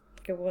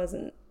 it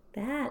wasn't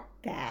that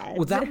bad.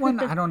 Well, that one,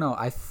 I don't know.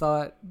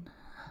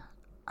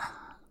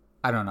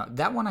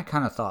 That one I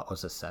kind of thought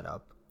was a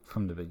setup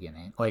from the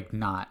beginning. Like,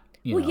 not,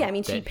 I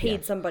mean, she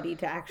paid somebody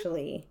to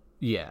actually,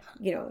 he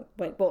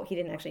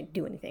didn't actually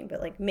do anything, but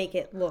like make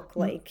it look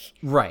like,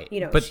 right,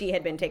 but she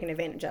had been taken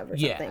advantage of or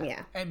something.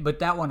 Yeah. But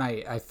that one,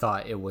 I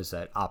thought it was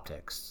at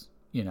optics,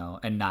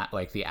 and not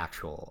like the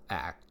actual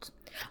act.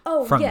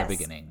 Oh, from the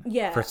beginning.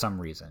 Yeah. For some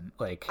reason.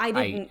 Like, I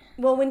didn't.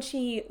 Well, when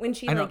she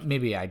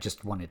maybe I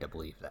just wanted to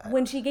believe that.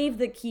 When she gave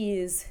the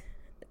keys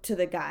to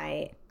the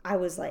guy, I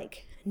was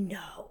like,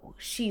 no,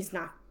 she's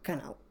not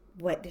gonna.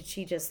 What did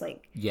she just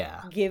like?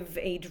 Yeah. Give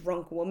a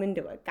drunk woman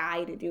to a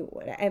guy to do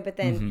what? But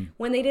then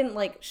when they didn't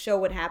like show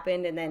what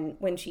happened, and then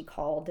when she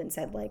called and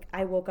said like,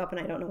 I woke up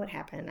and I don't know what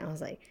happened, I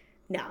was like,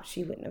 no,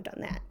 she wouldn't have done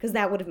that, because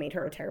that would have made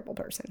her a terrible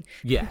person.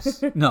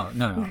 Yes. No,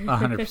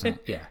 100%.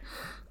 Yeah.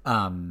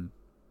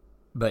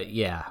 But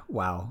yeah,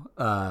 wow.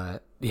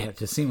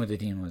 The scene with the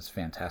dean was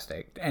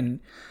fantastic, and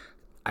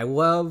I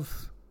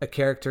love a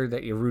character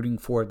that you're rooting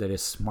for that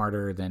is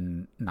smarter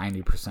than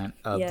 90%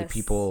 of the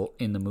people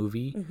in the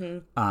movie.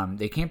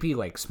 They can't be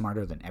like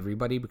smarter than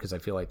everybody because I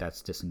feel like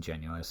that's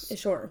disingenuous.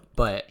 Sure.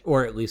 But,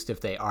 or at least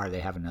if they are, they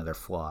have another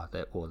flaw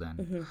that will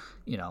then,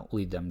 you know,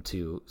 lead them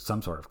to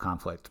some sort of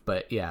conflict.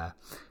 But yeah,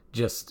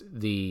 just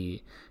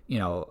the, you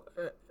know,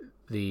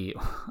 the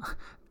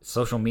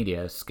social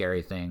media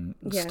scary thing,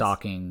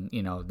 stalking,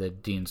 you know, the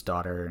dean's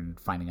daughter and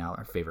finding out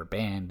her favorite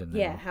band, and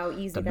then how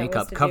easy the that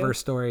makeup was to cover do.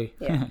 story,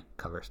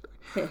 cover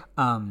story.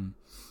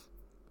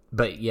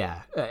 But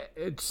yeah,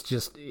 it's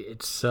just,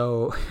 it's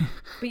so.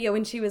 But yeah,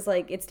 when she was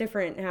like, it's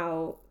different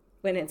how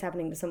when it's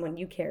happening to someone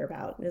you care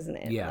about, isn't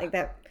it? Yeah. Like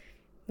that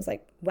was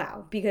like,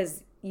 wow,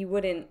 because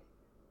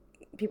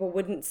people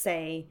wouldn't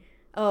say,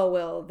 oh,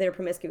 well, they're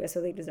promiscuous, so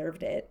they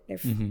deserved it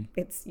if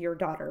it's your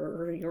daughter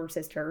or your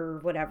sister or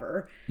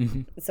whatever.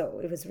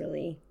 So it was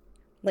really,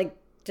 like,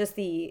 just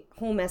the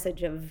whole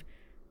message of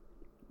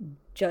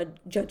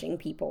judging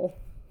people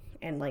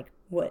and, like,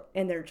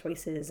 and their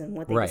choices and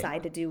what they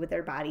decide to do with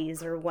their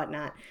bodies or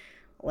whatnot.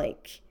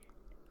 Like,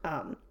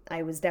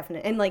 I was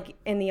definitely, and, like,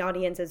 and the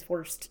audience is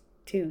forced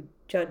to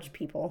judge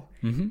people.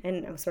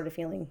 And I was sort of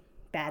feeling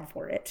bad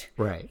for it.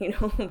 Right. You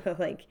know, but,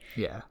 like,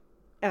 yeah.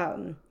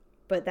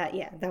 But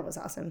that was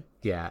awesome.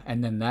 Yeah,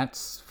 and then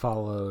that's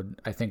followed,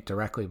 I think,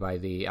 directly by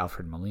the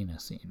Alfred Molina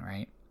scene,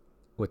 right?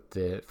 With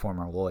the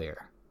former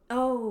lawyer.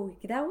 Oh,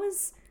 that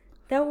was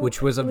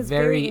which was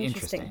very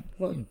interesting.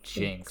 Well,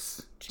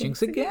 Jinx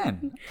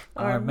again.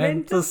 Our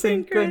mental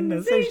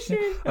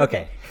synchronization.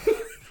 Okay.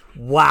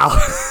 Wow.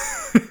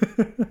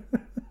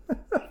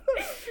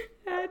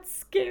 That's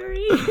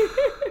scary.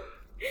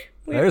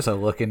 There's a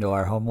look into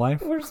our home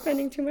life. We're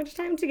spending too much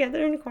time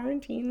together in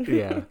quarantine.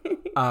 Yeah.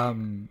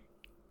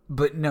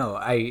 But no,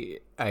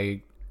 I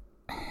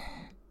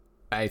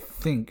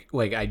think,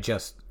 like, I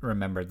just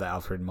remembered the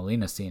Alfred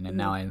Molina scene, and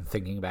now I'm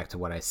thinking back to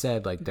what I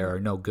said, like, there are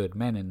no good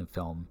men in the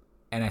film,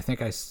 and I think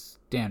I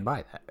stand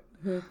by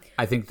that.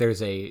 I think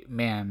there's a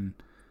man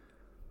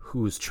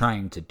who's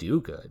trying to do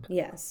good.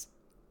 Yes.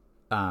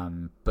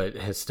 But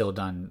has still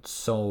done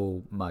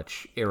so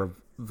much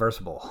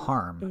irreversible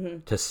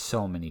harm to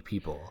so many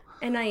people.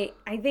 And I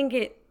think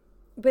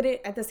but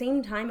at the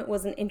same time, it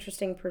was an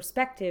interesting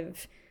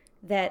perspective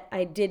that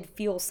I did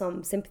feel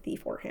some sympathy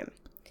for him.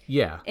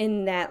 Yeah.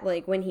 In that,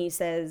 like, when he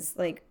says,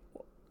 like,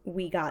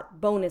 we got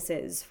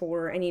bonuses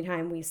for any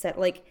time we set,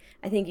 like,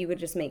 I think you would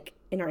just make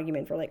an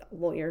argument for, like,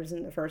 lawyers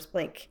in the first,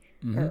 like,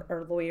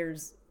 or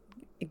lawyers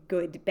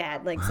good,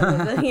 bad, like,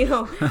 some of the,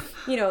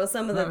 you know,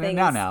 some of the things.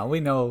 Now, we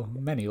know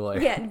many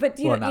lawyers. Yeah, but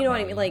you know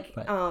what I mean? Like,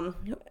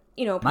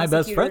 you know, my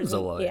best friend's a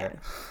lawyer.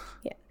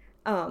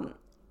 Yeah.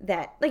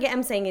 That, like,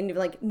 I'm saying in,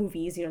 like,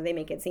 movies, you know, they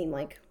make it seem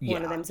like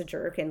one of them's a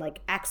jerk, and, like,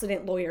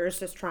 accident lawyers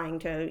just trying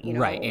to, you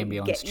know,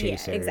 ambulance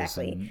chasers. Yeah,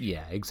 exactly.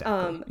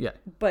 Exactly.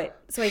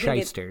 But so I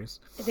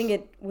Shysters. think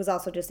it was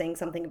also just saying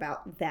something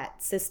about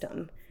that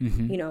system.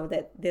 You know,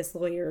 that this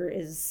lawyer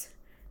is,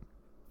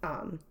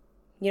 you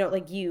know,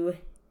 like, you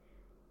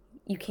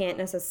can't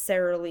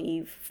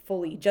necessarily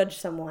fully judge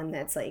someone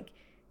that's, like,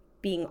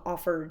 being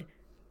offered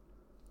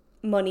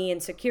money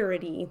and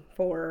security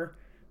for,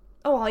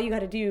 all you got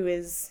to do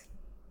is,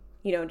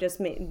 you know, just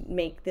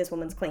make this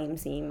woman's claim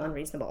seem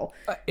unreasonable.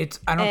 I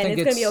don't think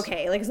it's going to be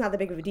okay. Like, it's not that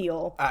big of a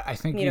deal. I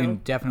think you can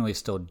definitely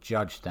still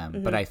judge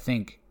them, but I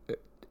think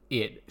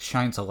it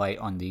shines a light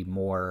on the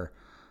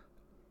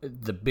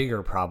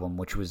bigger problem,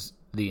 which was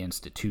the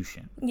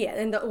institution. Yeah,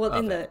 and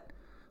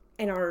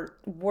in our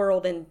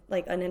world, and,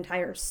 like, an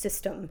entire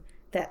system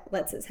that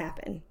lets this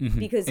happen.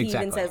 Because he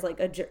even says, like,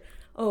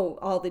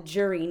 all the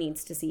jury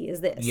needs to see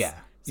is this. Yeah.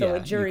 So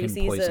a jury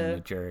sees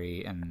the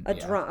jury and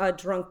a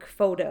drunk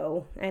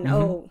photo,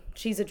 and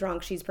she's a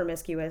drunk, she's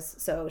promiscuous,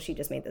 so she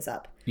just made this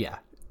up. Yeah.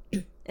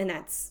 And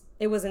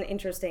it was an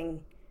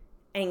interesting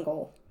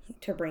angle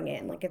to bring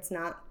in. Like, it's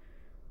not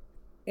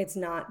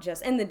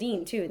just, and the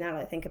dean too, now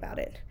that I think about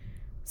it.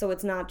 So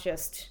it's not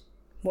just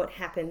what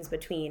happens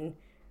between,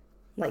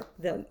 like,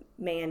 the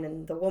man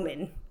and the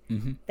woman,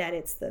 that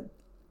it's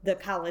the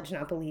college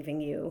not believing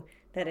you,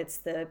 that it's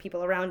the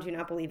people around you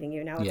not believing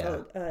you. Now it's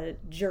a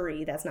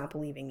jury that's not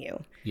believing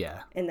you.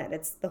 Yeah. And that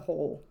it's the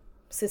whole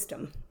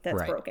system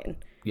that's broken.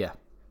 Yeah.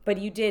 But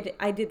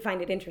I did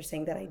find it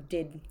interesting that I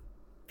did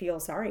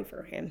feel sorry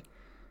for him.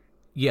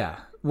 Yeah.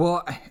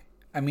 Well,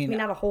 I mean,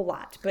 not a whole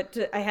lot, but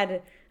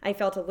I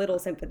felt a little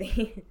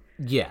sympathy.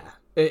 Yeah.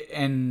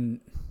 And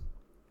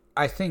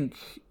I think,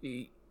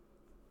 you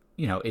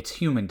know, it's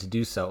human to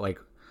do so, like,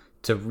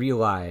 to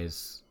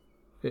realize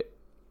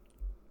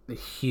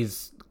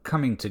he's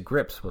coming to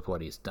grips with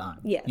what he's done.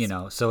 Yes. You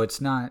know, so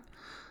it's not,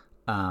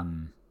 I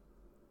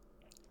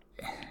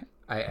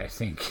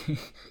think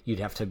you'd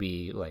have to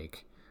be,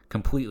 like,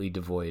 completely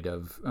devoid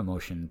of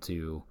emotion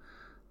to,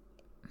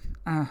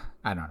 I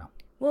don't know.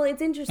 Well,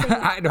 it's interesting.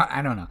 I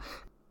don't know.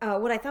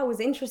 What I thought was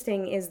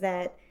interesting is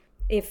that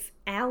if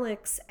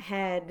Alex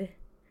had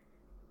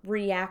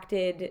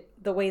reacted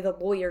the way the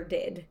lawyer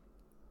did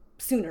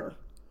sooner,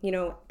 you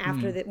know,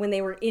 after when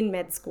they were in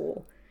med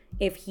school,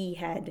 if he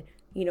had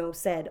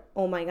said,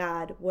 oh my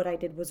God, what I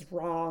did was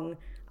wrong,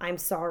 I'm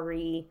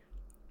sorry,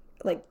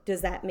 like,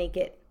 does that make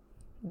it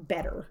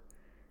better?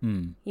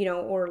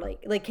 Or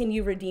like can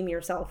you redeem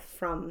yourself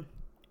from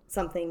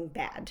something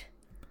bad?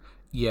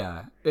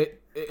 Yeah,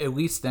 at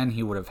least then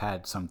he would have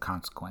had some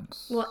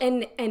consequence. Well,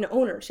 and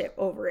ownership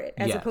over it,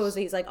 as opposed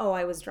to he's like, oh,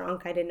 I was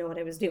drunk, I didn't know what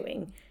I was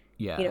doing.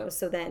 Yeah.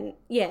 So then,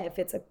 if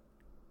it's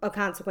a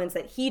consequence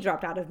that he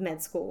dropped out of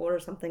med school or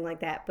something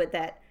like that, but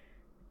that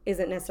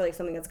isn't necessarily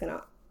something that's going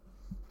to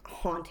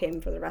haunt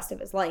him for the rest of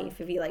his life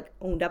if he, like,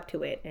 owned up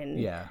to it. And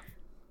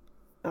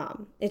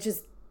it's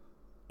just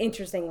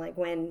interesting, like,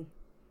 when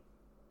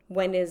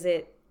is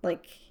it,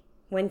 like,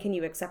 when can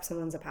you accept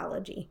someone's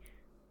apology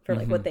for,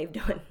 like, what they've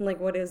done? Like,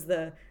 what is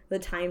the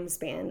time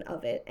span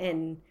of it?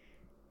 And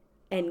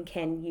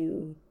can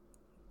you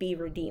be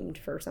redeemed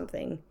for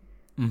something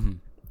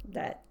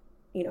that,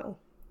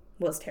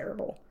 was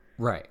terrible?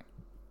 Right.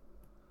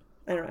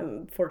 I don't know.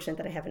 I'm fortunate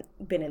that I haven't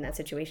been in that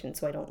situation,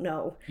 so I don't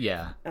know.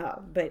 Yeah.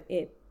 But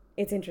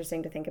it's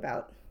interesting to think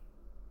about,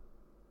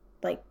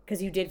 like,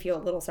 because you did feel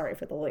a little sorry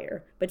for the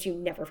lawyer, but you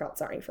never felt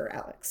sorry for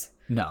Alex.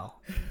 No.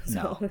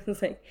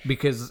 It's like,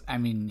 because, I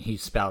mean, he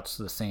spouts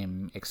the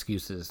same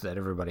excuses that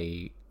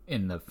everybody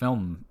in the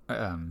film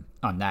on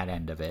that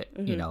end of it,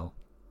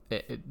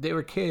 they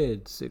were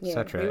kids,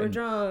 etc. They were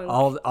drunk.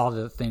 All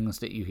the things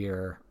that you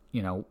hear,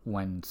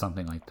 when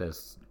something like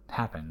this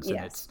happens. Yes.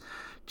 And it's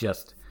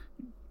just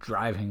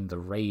driving the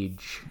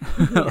rage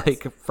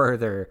like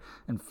further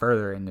and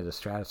further into the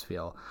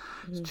stratosphere.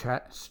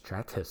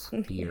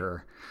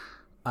 Stratosphere.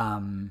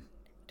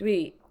 Do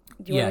you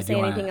want to say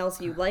anything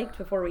else you liked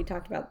before we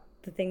talked about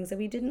the things that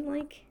we didn't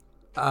like?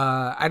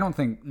 I don't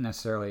think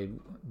necessarily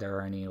there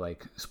are any,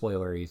 like,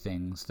 spoilery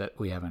things that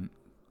we haven't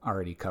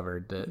already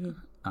covered that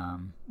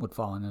would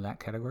fall into that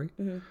category.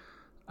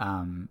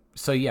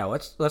 So yeah,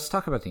 let's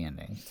talk about the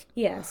ending.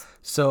 Yes.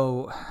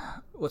 So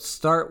let's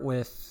start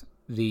with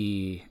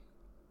the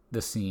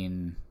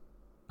scene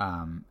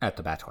at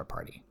the bachelor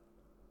party.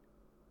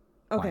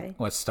 Okay.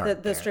 Let's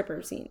start the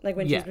stripper scene, like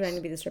when she's pretending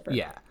to be the stripper.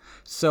 Yeah.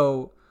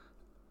 So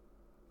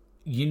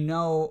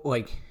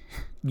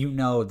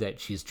that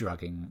she's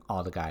drugging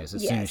all the guys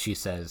as soon as she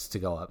says to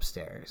go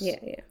upstairs. Yeah.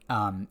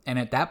 And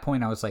at that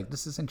point I was like,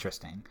 this is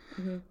interesting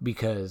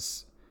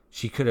because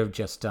she could have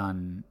just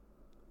done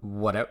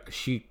whatever.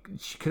 She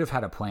could have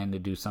had a plan to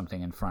do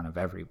something in front of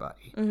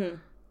everybody,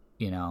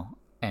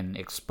 and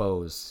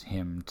expose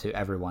him to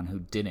everyone who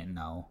didn't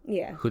know,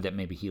 who that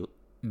maybe he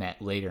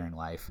met later in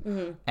life,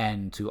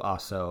 and to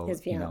also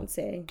his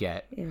fiance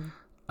get.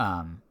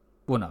 Yeah.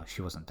 Well, no,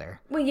 she wasn't there.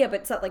 Well, yeah,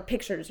 but it's not like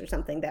pictures or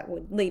something that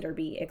would later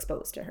be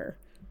exposed to her.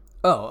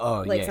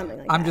 Oh, like yeah. Something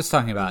like I'm that. just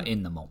talking about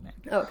in the moment.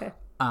 Oh, okay.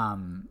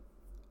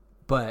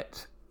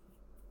 But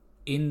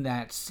in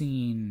that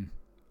scene,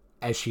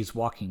 as she's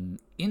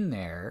walking in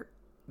there,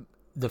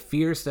 the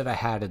fears that I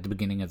had at the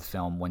beginning of the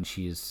film when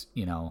she's,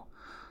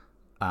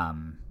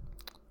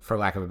 for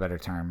lack of a better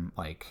term,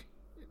 like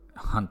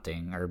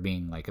hunting or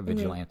being like a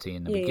vigilante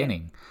in the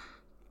beginning,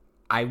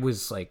 I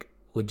was like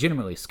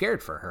legitimately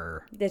scared for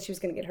her. That she was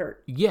going to get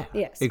hurt. Yeah,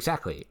 yes.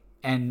 Exactly.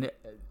 And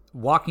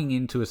walking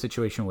into a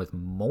situation with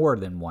more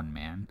than one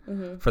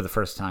man for the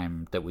first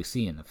time that we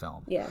see in the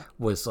film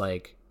was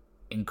like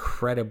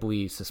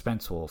incredibly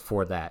suspenseful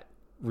for that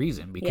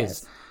reason,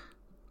 because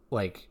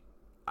like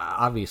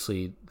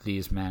obviously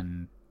these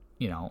men,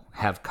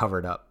 have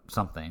covered up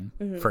something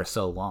for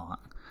so long.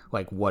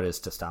 Like, what is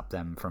to stop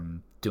them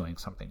from doing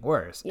something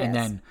worse? Yes. And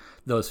then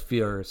those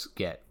fears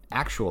get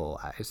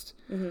actualized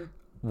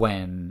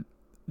when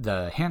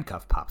the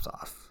handcuff pops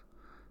off.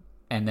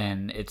 And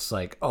then it's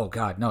like, oh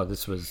God, no,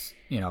 this was,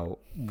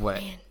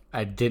 what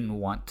I didn't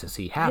want to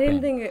see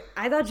happen.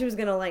 I thought she was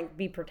going to like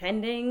be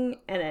pretending,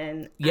 and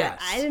then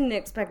I didn't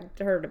expect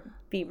her to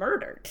be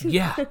murdered.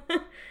 Yeah.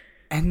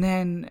 And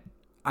then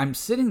I'm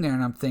sitting there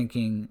and I'm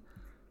thinking,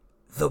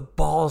 the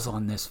balls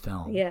on this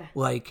film. Yeah.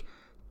 Like,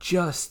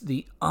 just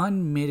the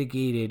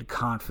unmitigated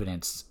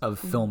confidence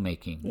of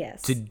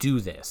filmmaking to do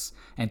this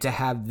and to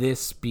have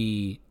this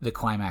be the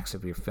climax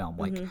of your film.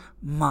 Like,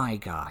 my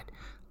God,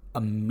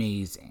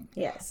 amazing.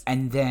 Yes.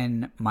 And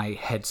then my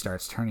head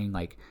starts turning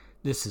like,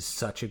 this is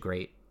such a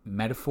great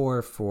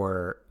metaphor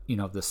for,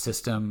 the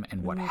system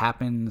and what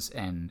happens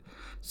and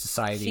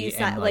society. She's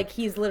and like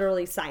he's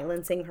literally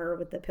silencing her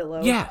with the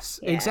pillow. Yes,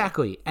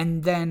 exactly.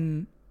 And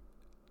then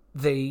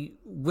they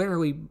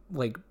literally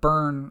like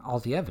burn all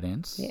the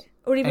evidence. Yeah.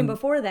 Or even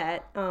before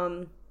that,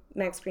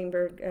 Max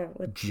Greenberg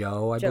with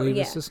Joe, I believe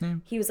is his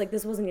name. He was like,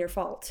 "This wasn't your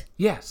fault."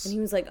 Yes. And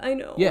he was like, "I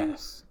know."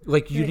 Yes.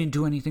 Like, you didn't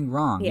do anything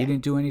wrong. Yeah. You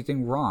didn't do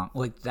anything wrong.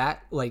 Like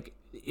that. Like,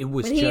 it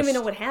was. And he didn't even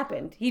know what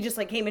happened. He just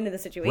like came into the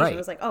situation and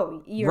was like,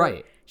 "Oh,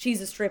 you're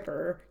she's a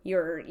stripper.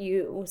 You're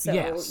you." So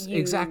yes, you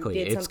exactly.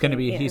 did it's going to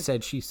be he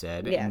said, she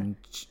said, and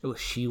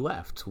she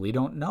left. We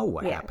don't know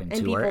what happened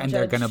to her, and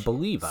they're going to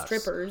believe us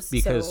strippers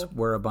because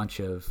we're a bunch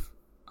of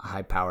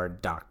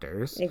high-powered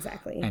doctors.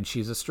 Exactly. And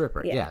she's a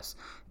stripper. Yeah. Yes.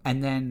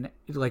 And then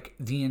like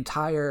the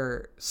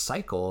entire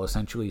cycle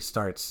essentially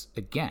starts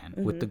again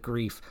with the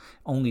grief,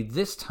 only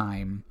this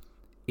time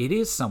it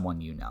is someone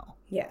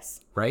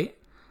Yes. Right?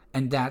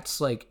 And that's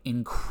like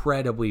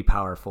incredibly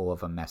powerful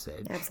of a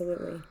message.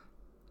 Absolutely.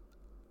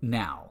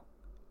 Now,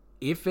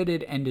 if it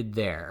had ended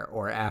there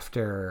or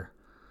after,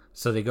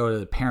 so they go to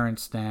the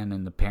parents then,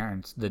 and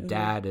the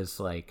dad is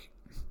like,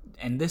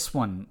 and this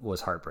one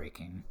was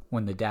heartbreaking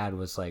when the dad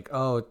was like,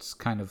 oh, it's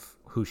kind of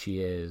who she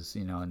is,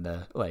 you know, and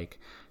the like,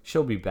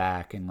 she'll be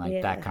back and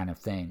like that kind of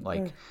thing.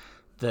 Like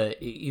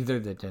either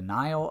the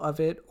denial of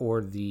it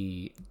or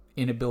the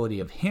inability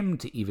of him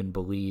to even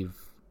believe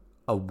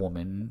a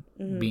woman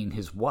being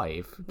his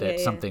wife that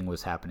something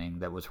was happening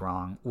that was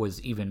wrong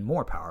was even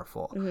more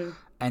powerful.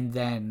 And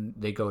then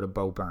they go to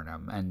Bo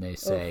Burnham and they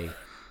say,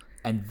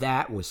 and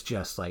that was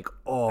just like,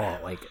 oh,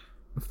 like,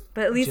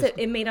 but at least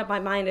it made up my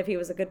mind if he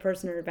was a good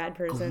person or a bad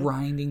person.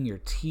 Grinding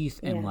your teeth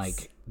and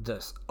like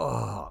this,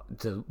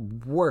 the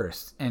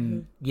worst.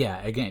 And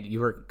yeah, again, you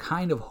were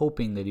kind of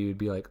hoping that he would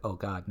be like, oh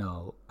God,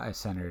 no, I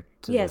sent her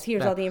to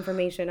here's all the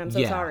information. I'm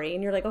so sorry.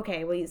 And you're like,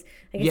 okay, well, I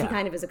guess he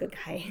kind of is a good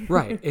guy.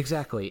 Right,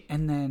 exactly.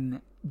 And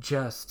then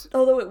just...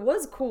 Although it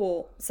was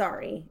cool,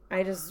 sorry,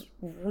 I just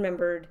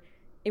remembered,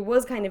 it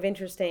was kind of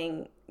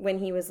interesting when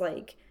he was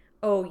like,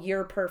 oh,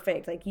 you're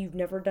perfect. Like, you've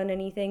never done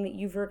anything that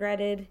you've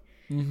regretted.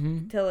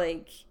 To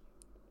like,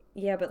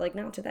 yeah, but like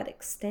not to that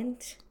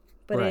extent.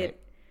 But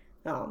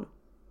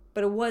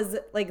but it was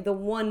like the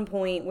one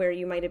point where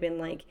you might have been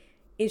like,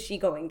 is she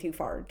going too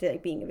far to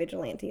like being a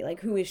vigilante?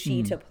 Like, who is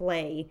she to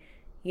play,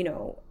 you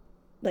know,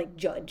 like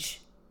judge?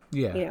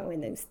 Yeah, you know,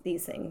 in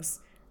these things.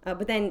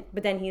 But then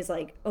he's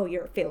like, oh,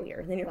 you're a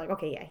failure. And then you're like,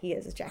 okay, yeah, he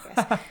is a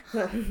jackass.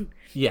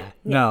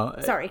 No.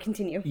 Sorry,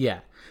 continue.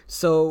 Yeah.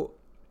 So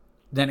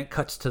then it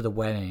cuts to the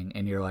wedding,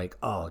 and you're like,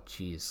 oh,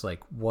 geez, like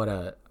what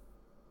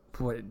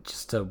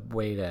just a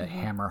way to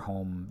hammer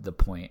home the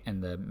point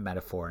and the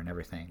metaphor and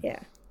everything. Yeah.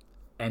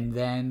 And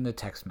then the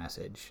text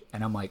message,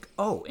 and I'm like,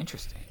 oh,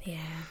 interesting. Yeah.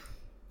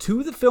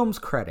 To the film's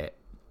credit,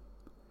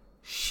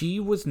 she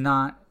was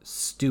not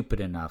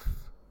stupid enough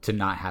to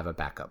not have a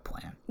backup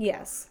plan.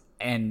 Yes.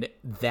 And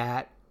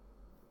that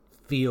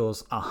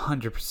feels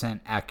 100%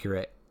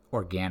 accurate,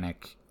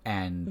 organic,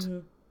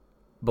 and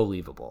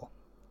believable.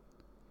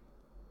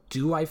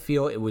 Do I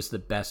feel it was the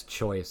best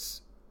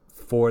choice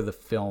for the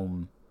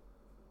film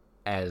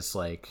as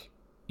like,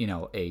 you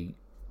know, a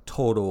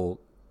total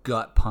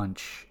gut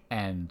punch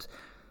and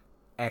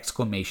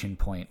exclamation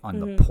point on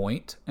the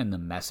point and the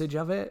message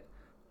of it?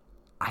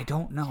 I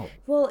don't know.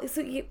 Well,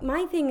 so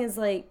my thing is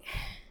like,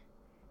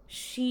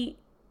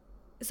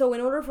 so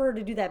in order for her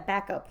to do that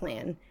backup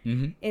plan,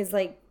 is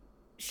like,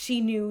 she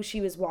knew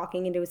she was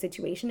walking into a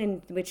situation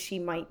in which she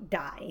might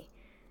die.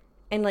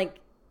 And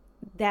like,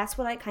 that's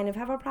what I kind of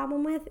have a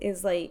problem with,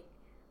 is like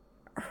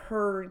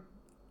her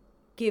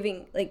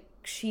giving, like,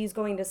 she's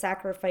going to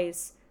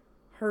sacrifice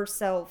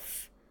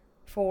herself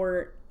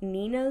for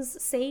Nina's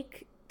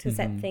sake to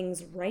set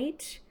things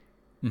right.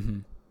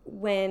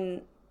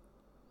 When,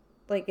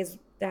 like, is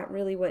that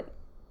really what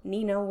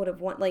Nina would have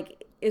wanted?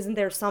 Like, isn't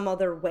there some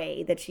other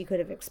way that she could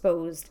have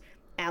exposed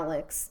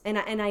Alex? And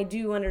I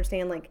do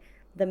understand, like,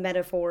 the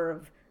metaphor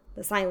of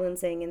the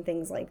silencing and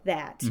things like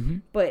that.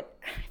 But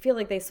I feel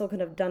like they still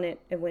could have done it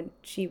when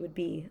she would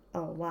be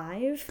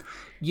alive.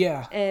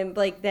 Yeah. And,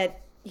 like,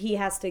 that he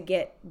has to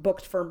get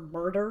booked for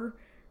murder,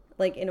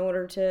 like, in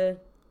order to,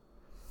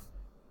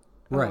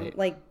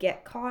 like,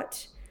 get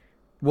caught.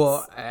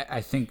 Well,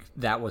 I think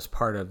that was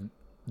part of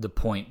the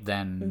point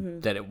then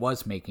that it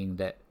was making,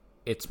 that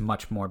it's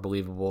much more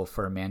believable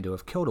for a man to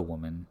have killed a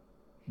woman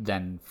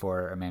than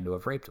for a man to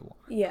have raped a woman.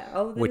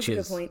 Yeah, which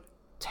is a good point.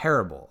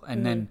 Terrible.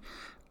 And then,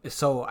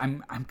 so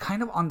I'm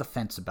kind of on the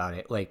fence about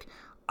it. Like,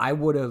 I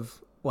would have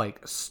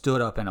like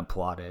stood up and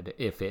applauded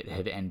if it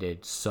had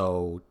ended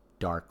so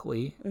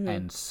darkly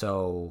and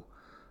so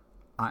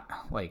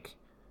like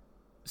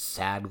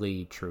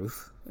sadly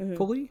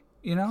truthfully,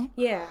 you know?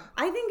 Yeah.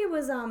 I think it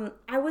was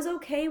I was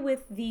okay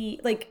with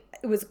the, like,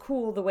 it was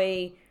cool the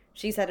way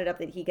she set it up,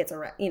 that he gets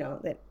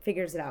that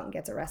figures it out and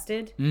gets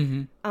arrested.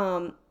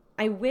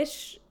 I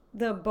wish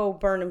the Bo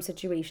Burnham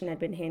situation had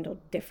been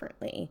handled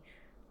differently,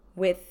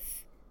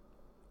 with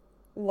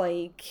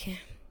like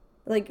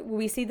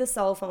we see the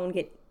cell phone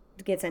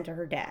get sent to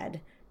her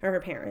dad or her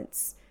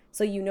parents.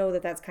 So you know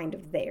that that's kind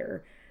of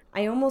there.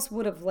 I almost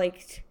would have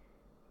liked,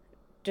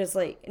 just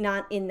like,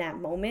 not in that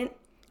moment,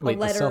 wait,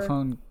 the cell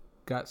phone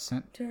got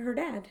sent to her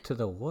dad. To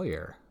the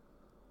lawyer.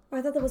 Oh,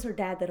 I thought that was her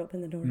dad that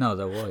opened the door. No,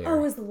 the lawyer. Oh,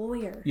 it was the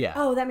lawyer. Yeah.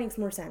 Oh, that makes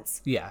more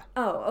sense. Yeah.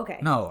 Oh, okay.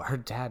 No, her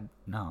dad,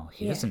 no,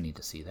 he doesn't need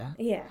to see that.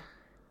 Yeah.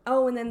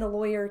 Oh, and then the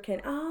lawyer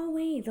can,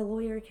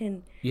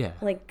 yeah,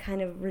 like,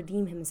 kind of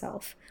redeem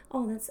himself.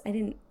 Oh, I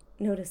didn't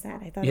notice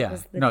that. I thought it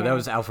was the No, dad. that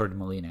was Alfred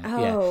Molina.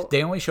 Oh. Yeah.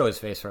 They only show his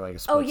face for like a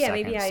split second.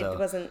 Maybe I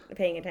wasn't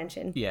paying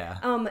attention.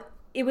 Yeah.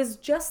 It was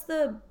just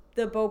the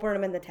Bo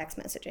Burnham and the text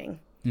messaging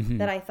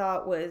that I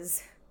thought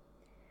was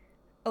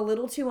a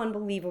little too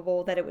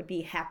unbelievable that it would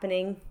be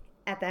happening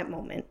at that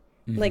moment.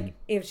 Like,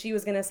 if she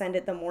was going to send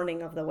it the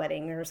morning of the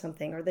wedding or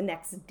something, or the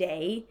next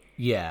day.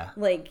 Yeah.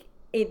 Like,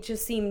 it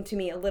just seemed to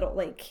me a little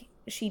like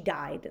she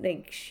died.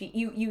 Like,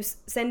 you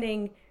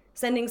sending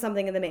sending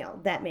something in the mail,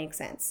 that makes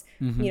sense.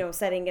 Mm-hmm. You know,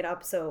 setting it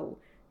up so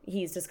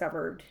he's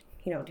discovered,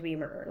 you know, to be a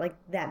murderer, like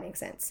that makes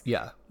sense.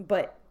 Yeah.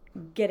 But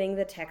getting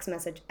the text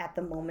message at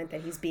the moment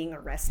that he's being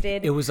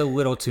arrested, It was a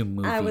little too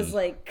movie. I was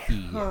like,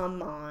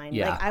 come on.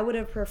 Yeah. Like, I would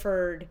have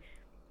preferred,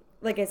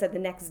 like I said, the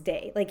next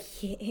day. Like,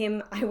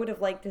 I would have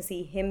liked to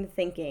see him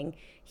thinking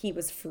he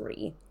was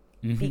free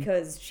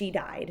because she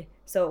died.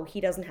 So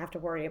he doesn't have to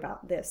worry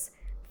about this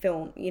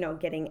film, you know,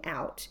 getting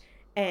out.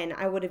 And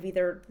I would have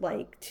either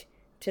liked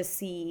to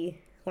see,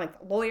 like,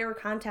 a lawyer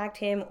contact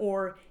him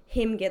or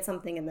him get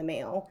something in the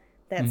mail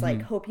that's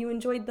like, hope you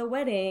enjoyed the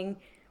wedding.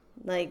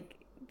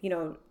 Like, you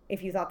know,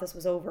 if you thought this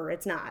was over,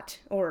 it's not.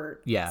 Or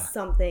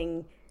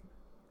something.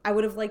 I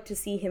would have liked to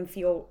see him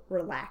feel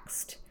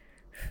relaxed.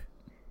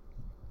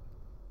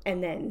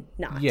 And then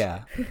not.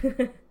 Yeah.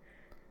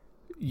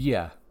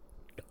 Yeah.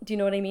 Do you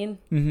know what I mean?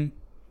 Mm-hmm.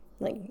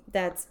 Like,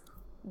 that's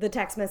the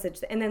text message.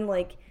 And then,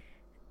 like,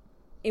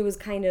 it was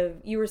kind of,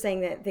 you were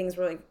saying that things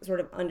were, like, sort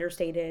of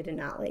understated and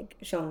not, like,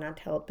 shown, not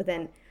told. But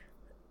then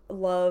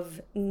love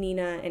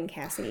Nina and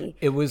Cassie.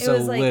 It was a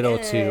like, little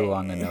too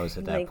on the nose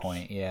at that like,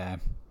 point. Yeah.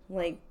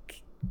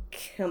 Like,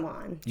 come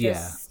on.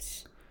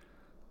 Just,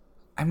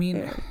 I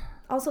mean.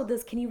 Also,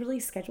 can you really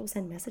schedule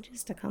send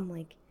messages to come,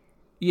 like.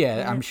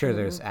 Yeah, I'm sure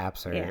there's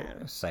apps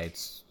or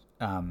sites.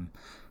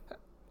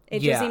 It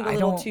just seemed a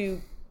little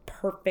too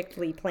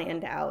perfectly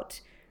planned out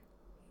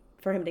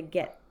for him to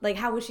get. Like,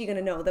 how was she going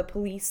to know? The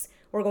police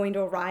were going to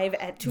arrive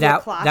at 2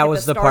 o'clock. That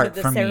was the part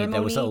for me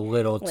that was a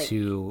little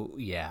too,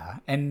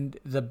 And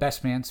the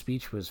best man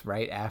speech was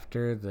right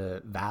after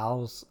the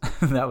vows.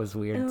 That was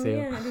weird too.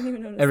 Yeah, I didn't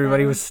even notice.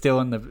 Everybody was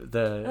still in the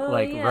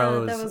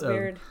rows. That was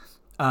weird.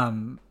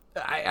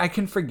 I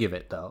can forgive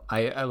it though.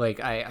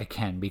 I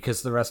can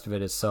because the rest of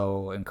it is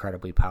so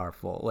incredibly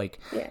powerful. Like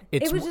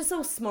it was just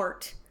so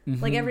smart.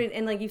 Like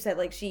and like you said,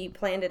 like she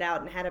planned it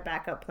out and had a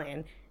backup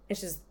plan.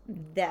 It's just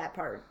that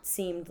part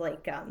seemed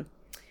like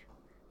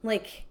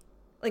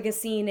a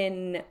scene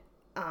in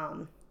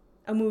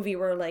a movie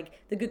where like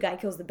the good guy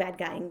kills the bad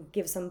guy and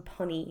gives some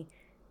punny,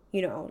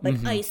 you know,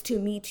 like ice to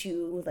meet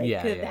you, like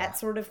that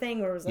sort of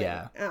thing. Where it was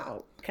like,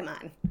 oh, come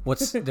on.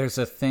 There's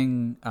a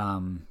thing.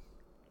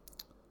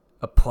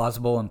 A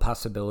plausible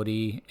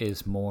impossibility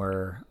is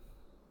more,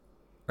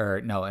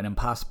 or no, an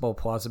impossible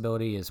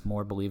plausibility is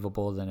more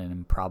believable than an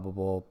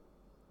improbable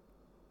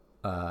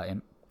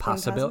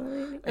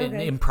impossibility. Okay. An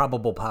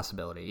improbable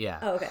possibility, yeah.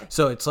 Oh, okay.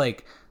 So it's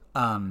like,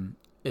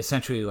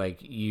 essentially, like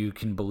you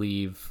can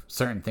believe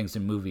certain things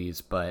in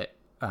movies, but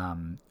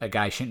a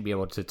guy shouldn't be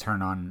able to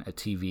turn on a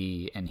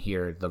TV and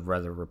hear the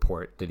weather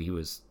report that he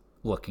was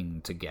looking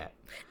to get.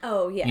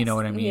 Oh, yes. You know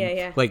what I mean?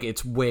 Yeah. Like,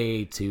 it's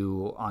way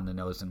too on the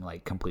nose and,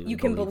 like, completely You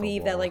can believable.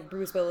 believe that, like,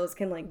 Bruce Willis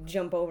can, like,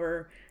 jump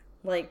over,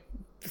 like,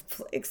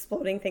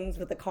 exploding things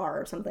with a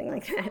car or something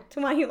like that.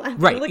 Why are you laughing?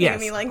 Right, looking yes.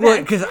 at me like well,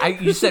 that? because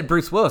you said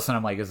Bruce Willis, and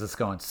I'm like, is this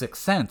going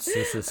Sixth Sense?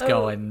 Is this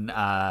going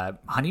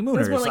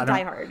Honeymooners? It was more like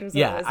Die Hard.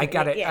 I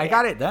got it. I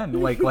got it then.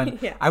 Like, when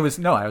I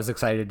was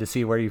excited to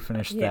see where you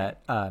finished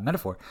that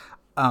metaphor.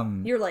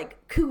 You're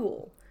like,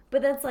 cool.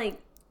 But that's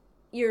like,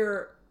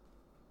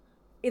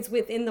 it's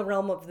within the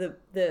realm of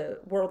the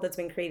world that's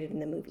been created in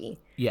the movie.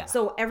 Yeah.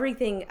 So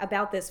everything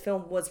about this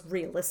film was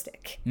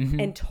realistic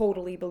and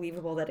totally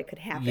believable that it could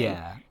happen.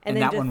 Yeah. And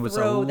then that one was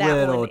a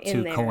little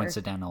too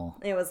coincidental.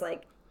 It was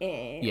like,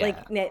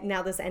 Like,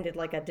 now this ended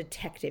like a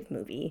detective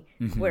movie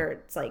where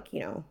it's like, you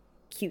know,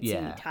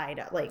 cutesy, tied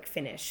up, like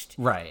finished.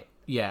 Right.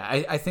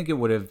 Yeah. I think it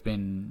would have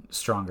been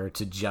stronger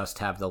to just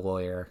have the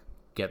lawyer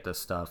get this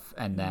stuff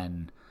and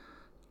then,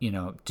 you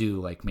know,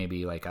 do like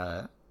maybe like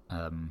a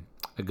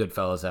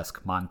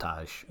Goodfellas-esque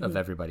montage of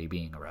everybody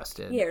being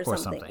arrested or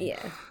something.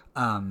 Yeah.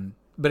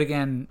 But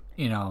again,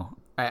 you know,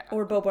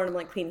 or Bo Burnham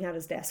like cleaning out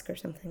his desk or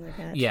something like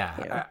that. Yeah,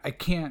 you know? I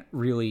can't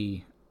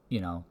really,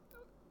 you know,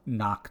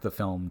 knock the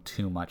film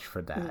too much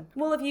for that.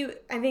 Well,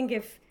 I think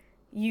if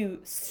you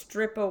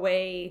strip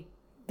away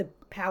the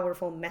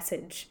powerful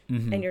message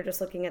and you're just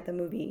looking at the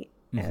movie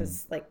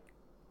as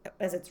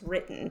it's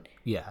written,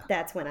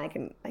 that's when I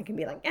can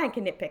be like, I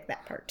can nitpick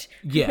that part.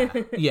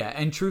 Yeah,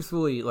 and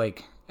truthfully,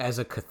 like as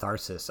a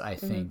catharsis, I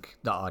think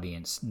the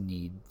audience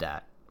need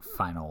that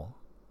final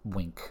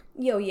wink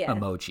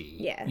emoji.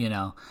 Yeah, you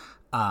know,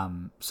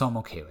 so I'm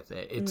okay with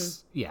it.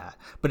 It's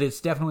but it's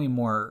definitely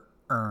more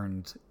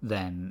earned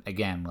than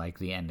again like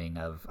the ending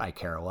of I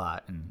Care a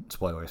Lot, and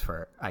spoilers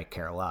for I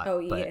Care a Lot.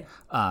 But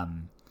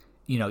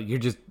you know, you're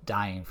just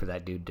dying for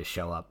that dude to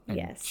show up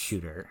and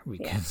shoot her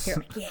because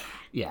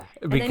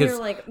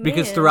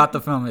because throughout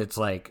the film it's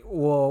like,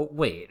 well,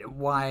 wait,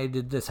 why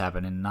did this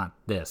happen and not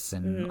this,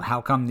 and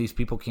how come these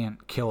people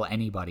can't kill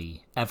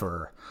anybody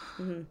ever?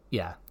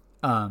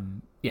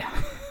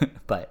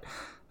 But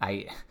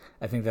I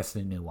think that's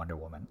the new Wonder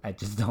Woman. I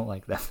just don't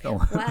like that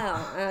film.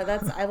 Wow,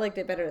 I liked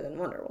it better than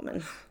Wonder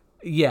Woman.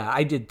 Yeah,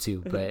 I did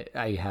too, but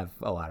I have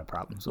a lot of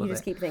problems with it. You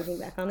just keep thinking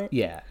back on it?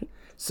 Yeah.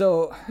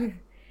 So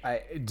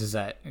Does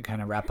that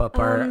kind of wrap up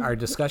our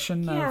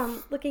discussion? Yeah,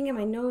 I'm looking at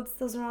my notes.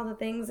 Those are all the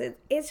things.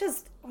 It's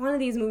just one of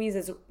these movies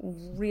is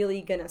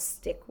really gonna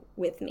stick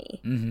with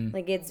me. Mm-hmm.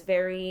 Like, it's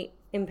very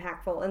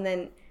impactful. And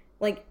then,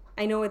 like,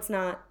 I know it's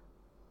not,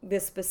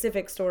 this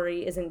specific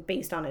story isn't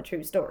based on a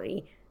true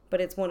story, but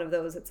it's one of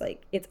those, it's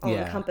like, it's all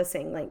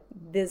encompassing. Like,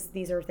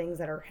 these are things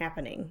that are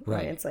happening.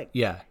 Right. And it's like,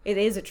 yeah, it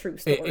is a true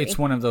story. It's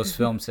one of those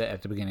films that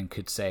at the beginning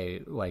could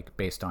say, like,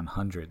 based on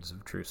hundreds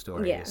of true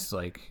stories. Yeah.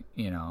 Like,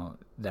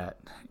 that,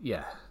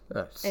 yeah.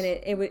 And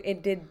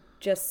it did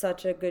just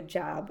such a good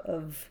job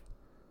of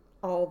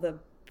all the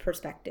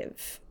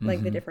perspective,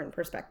 like the different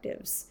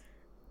perspectives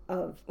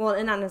of, well,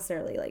 and not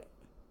necessarily like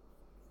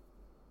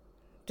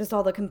just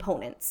all the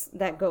components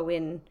that go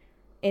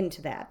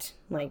into that,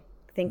 like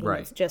thinking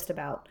it's just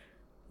about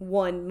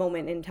one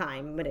moment in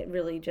time, but it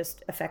really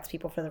just affects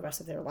people for the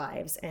rest of their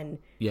lives. And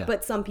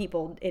but some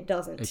people it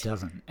doesn't,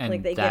 and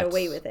like they get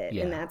away with it.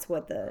 And that's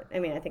what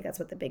I think that's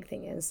what the big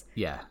thing is.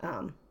 It's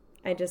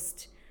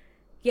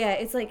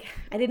like,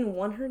 I didn't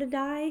want her to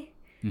die,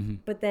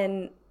 but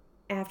then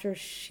after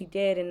she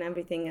did and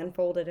everything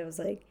unfolded, it was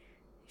like,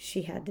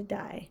 she had to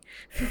die.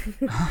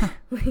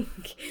 And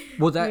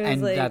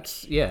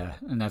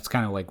that's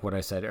kind of like what I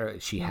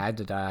said. She had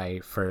to die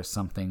for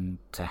something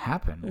to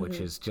happen, which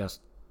is just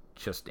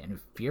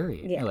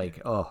infuriating. Yeah.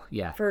 Like,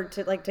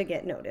 to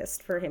get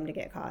noticed, for him to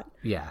get caught.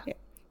 Yeah.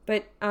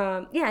 But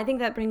I think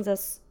that brings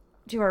us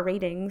to our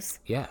ratings.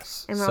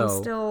 Yes. And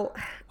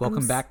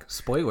welcome back,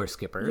 spoiler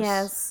skippers.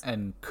 Yes.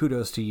 And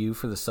kudos to you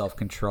for the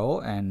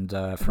self-control and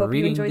for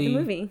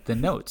reading the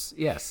notes.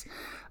 Yes.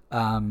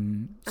 I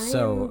am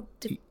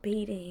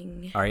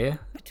debating. Are you?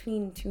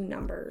 Between two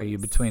numbers. Are you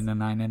between a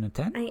 9 and a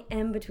 10? I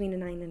am between a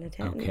 9 and a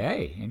 10.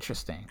 Okay,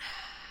 interesting.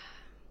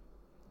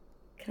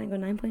 Can I go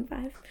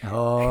 9.5?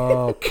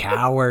 Oh,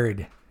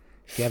 coward.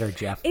 Get her,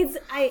 Jeff.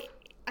 I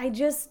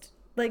just,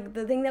 like,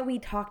 the thing that we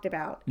talked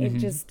about, it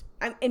just,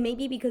 and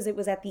maybe because it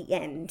was at the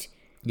end.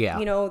 Yeah.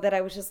 That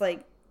I was just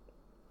like,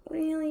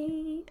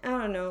 really? I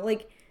don't know.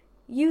 Like,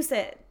 you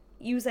said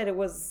it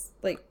was,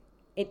 like,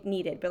 it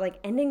needed, but like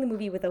ending the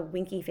movie with a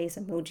winky face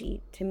emoji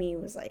to me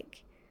was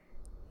like,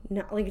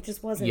 no, like it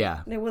just wasn't.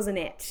 Yeah, it wasn't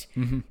it.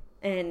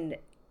 And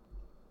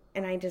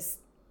I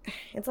just,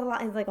 it's a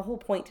lot. It's like a whole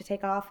point to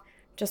take off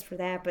just for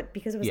that, but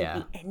because it was like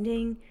the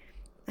ending,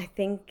 I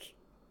think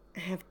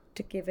I have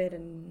to give it a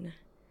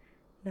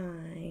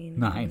 9.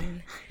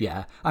 9.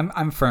 Yeah,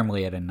 I'm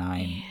firmly at a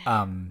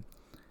 9.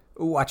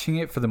 Watching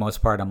it for the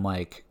most part, I'm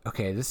like,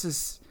 okay,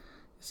 it's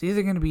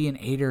either going to be an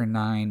 8 or a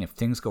 9. If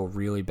things go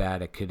really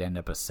bad, it could end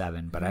up a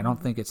 7, but I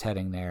don't think it's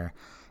heading there.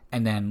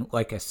 And then,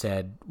 like I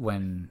said,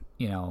 when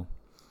I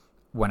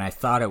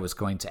thought it was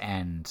going to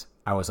end,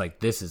 I was like,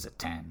 this is a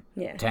 10,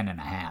 10 and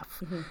a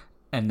half.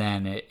 And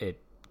then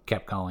it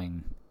kept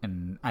going,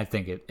 and I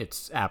think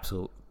it's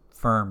absolute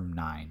firm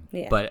 9,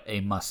 but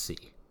a must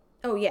see.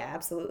 Oh yeah,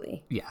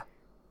 absolutely. Yeah.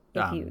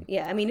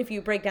 If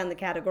you break down the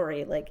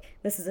category, like,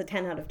 this is a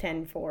 10 out of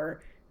 10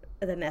 for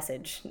the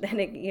message, then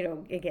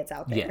it gets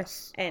out there.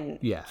 Yes. And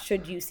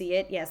should you see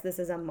it? Yes, this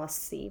is a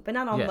must see, but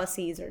not all must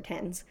sees are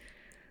 10s.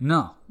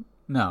 No,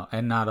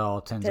 and not all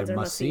 10s are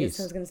must sees.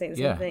 I was going to say the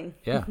same thing.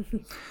 Yeah.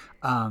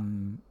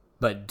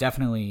 But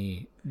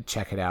definitely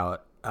check it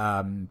out.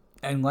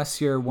 Unless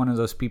you're one of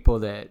those people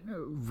that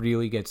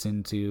really gets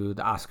into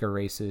the Oscar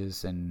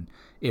races, and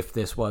if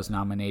this was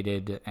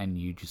nominated and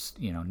you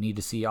just need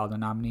to see all the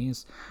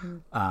nominees,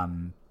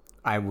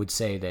 I would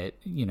say that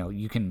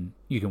you can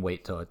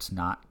wait till it's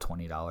not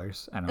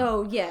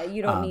 $20.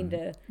 You don't need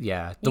to.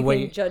 Yeah,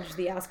 can judge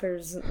the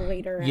Oscars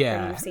later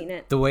after you've seen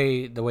it. The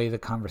way the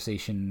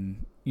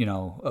conversation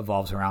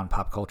evolves around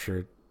pop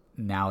culture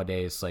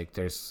nowadays, like,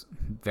 there's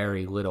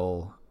very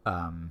little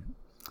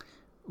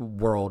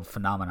world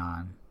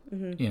phenomenon,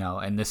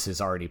 and this is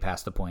already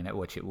past the point at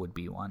which it would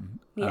be one.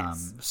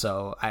 Yes.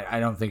 So I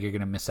don't think you're going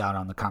to miss out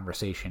on the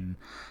conversation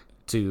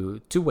to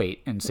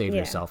wait and save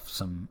yourself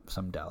some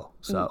dough.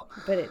 So,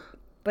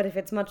 but if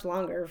it's much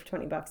longer for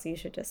 $20, you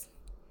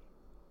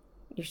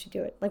should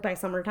do it. Like, by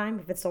summertime,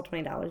 if it's still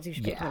 $20, you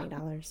should pay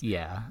 $20.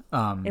 Yeah.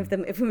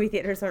 If movie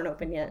theaters aren't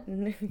open yet.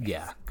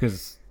 Yeah,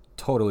 because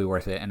totally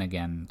worth it. And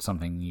again,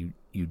 something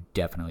you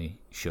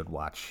definitely should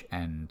watch,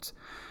 and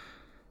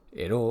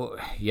it'll,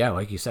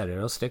 like you said,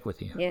 it'll stick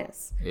with you.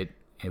 Yes. It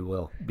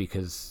will,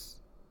 because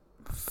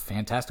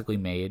fantastically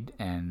made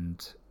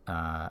and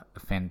a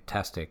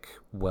fantastic,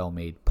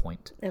 well-made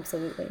point.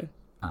 Absolutely.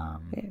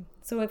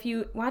 So if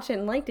you watch it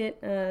and liked it,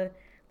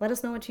 let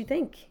us know what you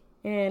think.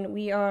 And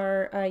we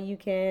are, you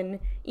can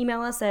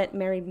email us at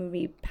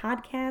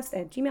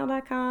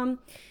marriedmoviepodcast@gmail.com,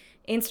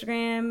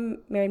 Instagram,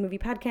 Married Movie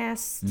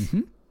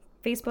Podcast,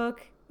 Facebook,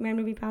 Married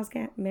Movie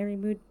Podcast,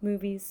 Married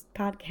Movies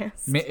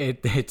Podcast.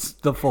 It's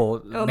the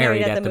full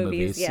Married at the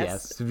Movies.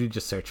 Yes. If you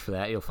just search for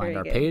that, you'll find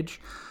our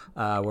page.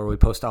 Where we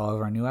post all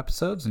of our new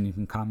episodes, and you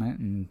can comment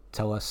and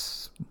tell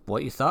us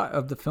what you thought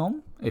of the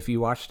film, if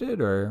you watched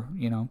it, or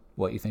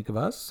what you think of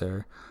us,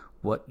 or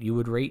what you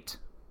would rate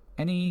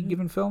any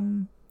given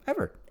film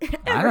Ever.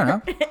 I don't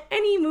know.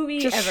 Any movie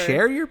Just ever.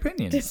 share your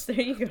opinions. There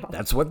you go.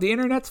 That's what the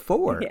internet's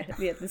for.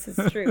 Yeah, this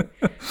is true.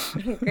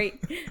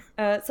 Great.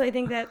 So I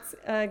think that's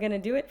going to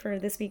do it for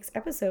this week's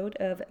episode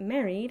of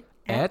Married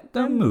At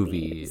the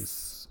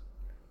Movies.